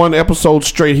 101 episodes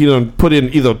straight. He done put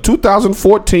in either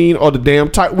 2014 or the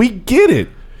damn title. We get it.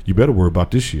 You better worry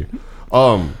about this year.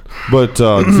 But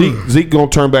Zeke gonna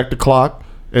turn back the clock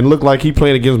and look like he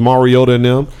playing against Mariota and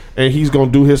them, and he's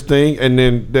gonna do his thing. And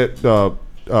then that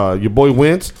your boy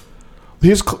Wentz,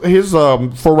 his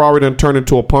Ferrari done turned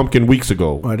into a pumpkin weeks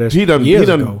ago. He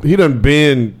done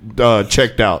been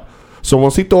checked out. So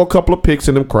once he throw a couple of picks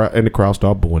in them and the crowd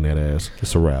start booing that ass,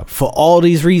 it's a wrap. For all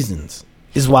these reasons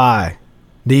is why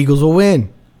the Eagles will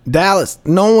win. Dallas,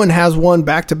 no one has won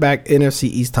back-to-back NFC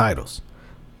East titles.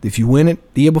 If you win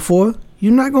it the year before,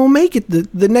 you're not going to make it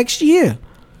the next year.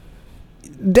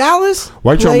 Dallas.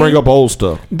 Why you trying to bring up old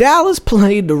stuff? Dallas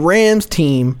played the Rams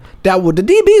team the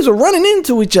DBs were running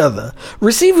into each other.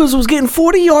 Receivers was getting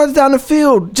 40 yards down the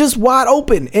field just wide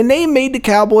open, and they made the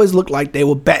Cowboys look like they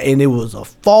were batting. It was a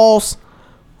false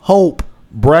hope.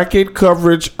 Bracket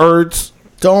coverage, Ertz.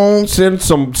 Don't send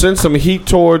some heat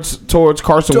towards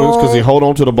Carson Wentz because he hold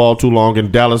on to the ball too long,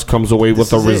 and Dallas comes away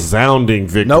with a resounding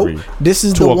victory. Nope, this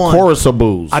is to the a one. Chorus of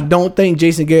boos. I don't think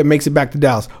Jason Garrett makes it back to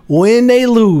Dallas. When they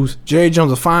lose, Jerry Jones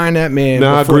will find that man.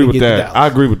 No, I agree with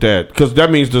that because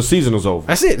that means the season is over.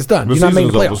 That's it. It's done. You're not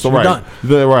making playoffs. So You're done.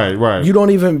 Right.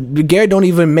 Garrett don't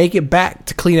even make it back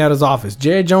to clean out his office.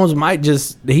 Jerry Jones might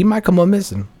come up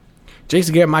missing.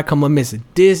 Jason Garrett might come up missing.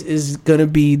 This is gonna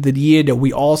be the year that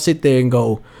we all sit there and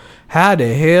go, how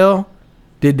the hell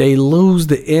did they lose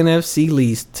the NFC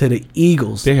lead to the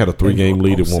Eagles? They had a 3-game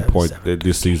lead at one point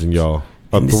this season, y'all.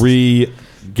 A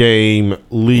 3-game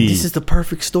lead. This is the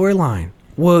perfect storyline.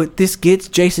 Well, this gets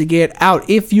Jason Garrett out.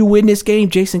 If you win this game,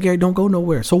 Jason Garrett don't go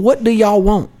nowhere. So what do y'all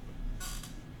want?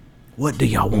 What do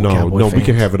y'all want? No, fans? We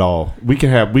can have it all. We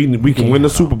can win the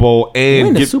Super Bowl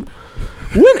and get.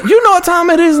 You know what time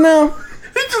it is now?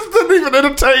 He just didn't even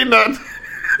entertain that.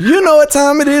 You know what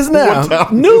time it is now.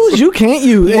 News you can't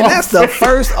use. And that's the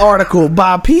first article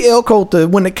by P.L. Coulter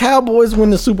when the Cowboys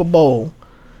win the Super Bowl.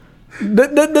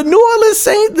 The New Orleans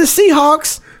Saints, the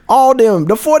Seahawks, all them.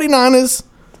 The 49ers.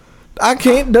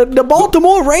 The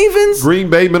Baltimore Ravens. Green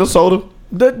Bay, Minnesota.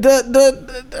 The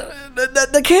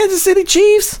Kansas City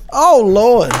Chiefs. Oh,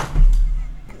 Lord.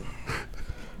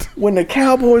 When the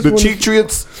Cowboys the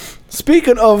Cheatriots.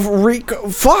 Speaking of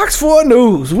Fox 4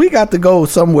 News, we got to go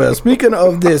somewhere. Speaking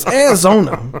of this,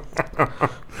 Arizona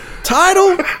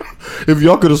title. If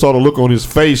y'all could have saw the look on his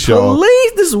face, y'all.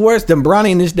 Please, this is worse than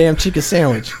Bronny and this damn chicken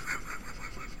sandwich.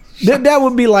 That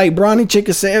would be like Bronny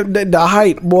chicken sandwich. The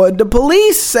hype, boy. The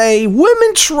police say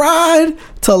women tried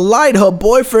to light her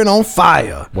boyfriend on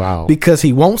fire. Wow. Because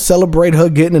he won't celebrate her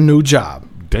getting a new job.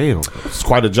 Damn, it's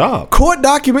quite a job. Court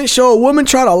documents show a woman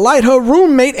tried to light her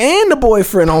roommate and the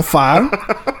boyfriend on fire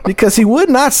because he would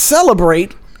not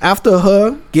celebrate after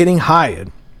her getting hired.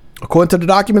 According to the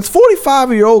documents,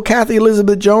 45-year-old Kathy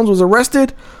Elizabeth Jones was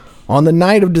arrested on the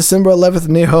night of December 11th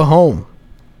near her home.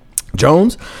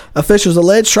 Jones, officials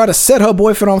allege, tried to set her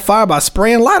boyfriend on fire by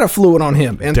spraying lighter fluid on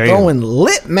him and throwing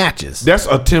lit matches. That's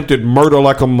attempted murder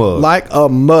like a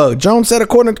mug. Jones said,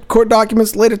 according to court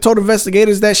documents, later told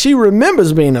investigators that she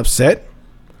remembers being upset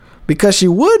because she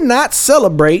would not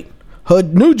celebrate her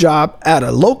new job at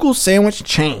a local sandwich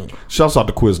chain. Shouts out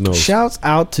to Quiznos. Shouts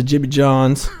out to Jimmy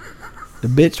John's. The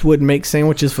bitch wouldn't make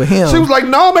sandwiches for him. She was like,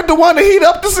 no, I'm at the one to heat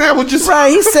up the sandwiches. Right.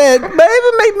 He said,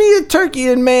 baby, make me a turkey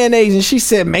and mayonnaise. And she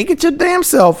said, make it your damn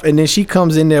self. And then she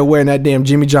comes in there wearing that damn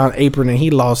Jimmy John apron and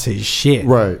he lost his shit.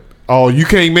 Right. Oh, you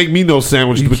can't make me no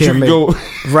sandwich, but you can go.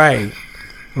 Right.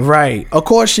 Of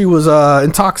course, she was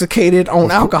intoxicated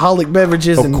on alcoholic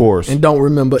beverages. Of course. And don't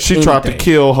remember She tried to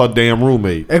kill her damn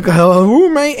roommate. Her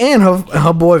roommate and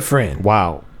her boyfriend.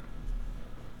 Wow.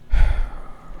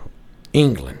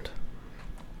 England.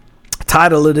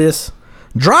 Title of this: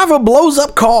 driver blows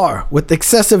up car with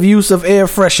excessive use of air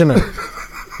freshener.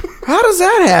 How does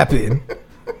that happen?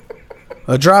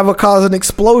 A driver caused an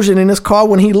explosion in his car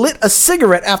when he lit a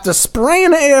cigarette after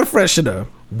spraying the air freshener.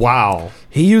 Wow.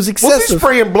 He used excessive. Was he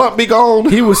spraying blunt be gone?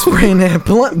 He was spraying that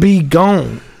blunt be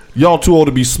gone. Y'all too old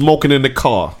to be smoking in the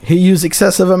car. He used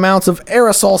excessive amounts of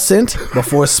aerosol scent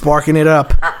before sparking it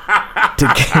up.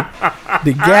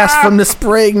 The gas from the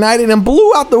spray ignited and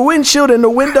blew out the windshield and the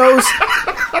windows,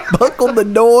 buckled the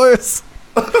doors,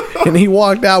 and he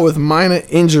walked out with minor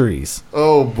injuries.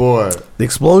 Oh, boy. The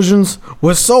explosions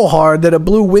were so hard that it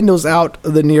blew windows out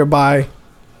of the nearby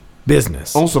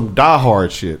business. On some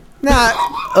diehard shit. Now,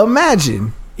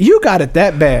 imagine You got it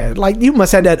that bad. Like, you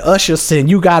must have that Usher sin.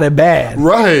 You got it bad.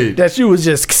 Right. That you was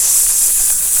just...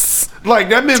 Like,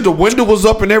 that means the window was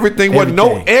up and everything. Wasn't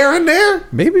no air in there?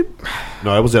 Maybe.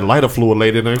 No, it was that lighter fluid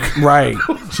lady there. Right.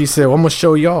 She said, well, I'm going to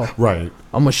show y'all. Right.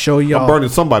 I'm going to show y'all. I'm burning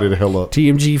somebody the hell up.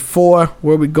 TMG 4,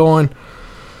 where we going?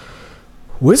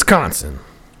 Wisconsin.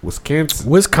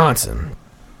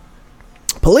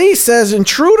 Police says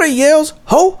intruder yells,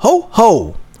 ho, ho,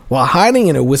 ho, while hiding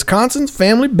in a Wisconsin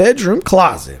family bedroom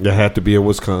closet. It had to be in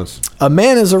Wisconsin. A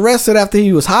man is arrested after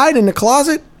he was hiding in the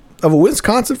closet of a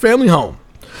Wisconsin family home.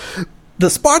 The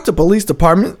Sparta Police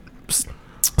Department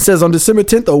says on December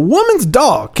 10th, a woman's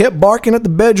dog kept barking at the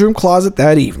bedroom closet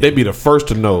that evening. They'd be the first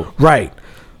to know. Right.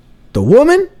 The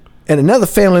woman and another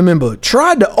family member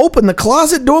tried to open the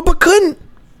closet door but couldn't.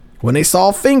 When they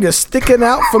saw fingers sticking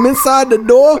out from inside the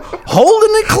door, holding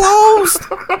it closed.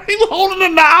 He was holding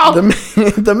it now.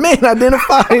 The man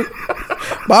identified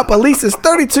by police as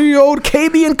 32-year-old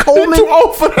Kabian Coleman. Too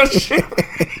old for that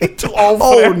shit. Too old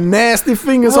for that. Oh, nasty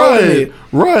fingers holding it.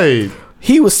 Right.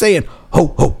 He was saying,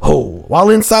 ho, ho, ho, while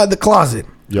inside the closet.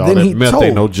 Y'all, that meth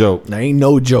ain't no joke. That ain't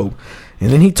no joke. And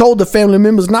then he told the family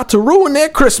members not to ruin their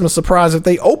Christmas surprise if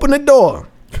they open the door.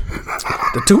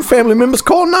 The two family members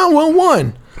called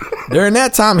 911. During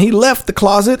that time, he left the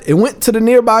closet and went to the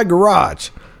nearby garage,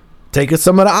 taking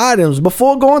some of the items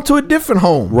before going to a different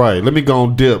home. Right. Let me go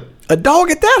and dip. A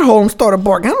dog at that home started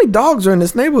barking. How many dogs are in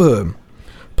this neighborhood?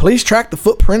 Police tracked the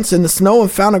footprints in the snow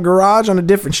and found a garage on a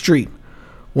different street.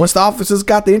 Once the officers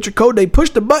got the entry code, they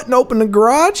pushed the button to open the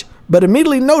garage, but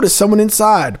immediately noticed someone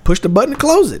inside. Pushed the button to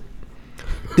close it.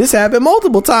 This happened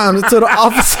multiple times until the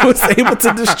officer was able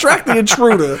to distract the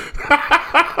intruder.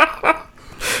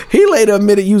 He later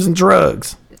admitted using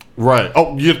drugs. Right.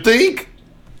 Oh, you think?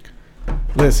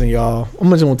 Listen, y'all. I'm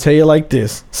just going to tell you like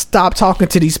this. Stop talking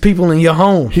to these people in your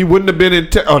home. He wouldn't have been in...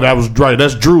 oh, that was right.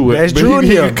 That's Drew. That's Drew and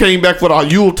him. He came back for our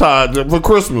Yuletide for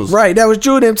Christmas. Right. That was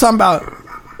Drew and him talking about...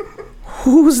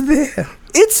 Who's there?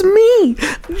 It's me,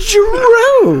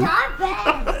 Drew.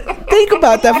 Think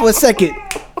about that for a second.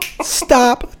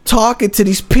 Stop talking to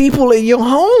these people in your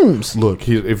homes. Look,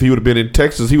 if he would have been in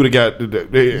Texas, he would have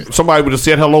got... somebody would have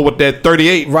said hello with that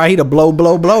 38. Right, he'd have blow.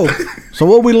 So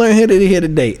what we learned here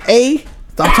today? A,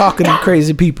 stop talking to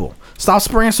crazy people. Stop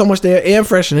spraying so much air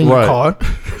freshener in your car.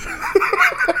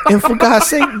 And for God's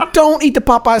sake, don't eat the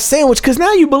Popeyes sandwich, because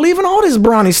now you believe in all this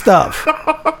Bronny stuff.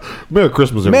 Merry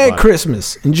Christmas, everybody. Merry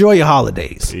Christmas. Enjoy your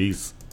holidays. Peace.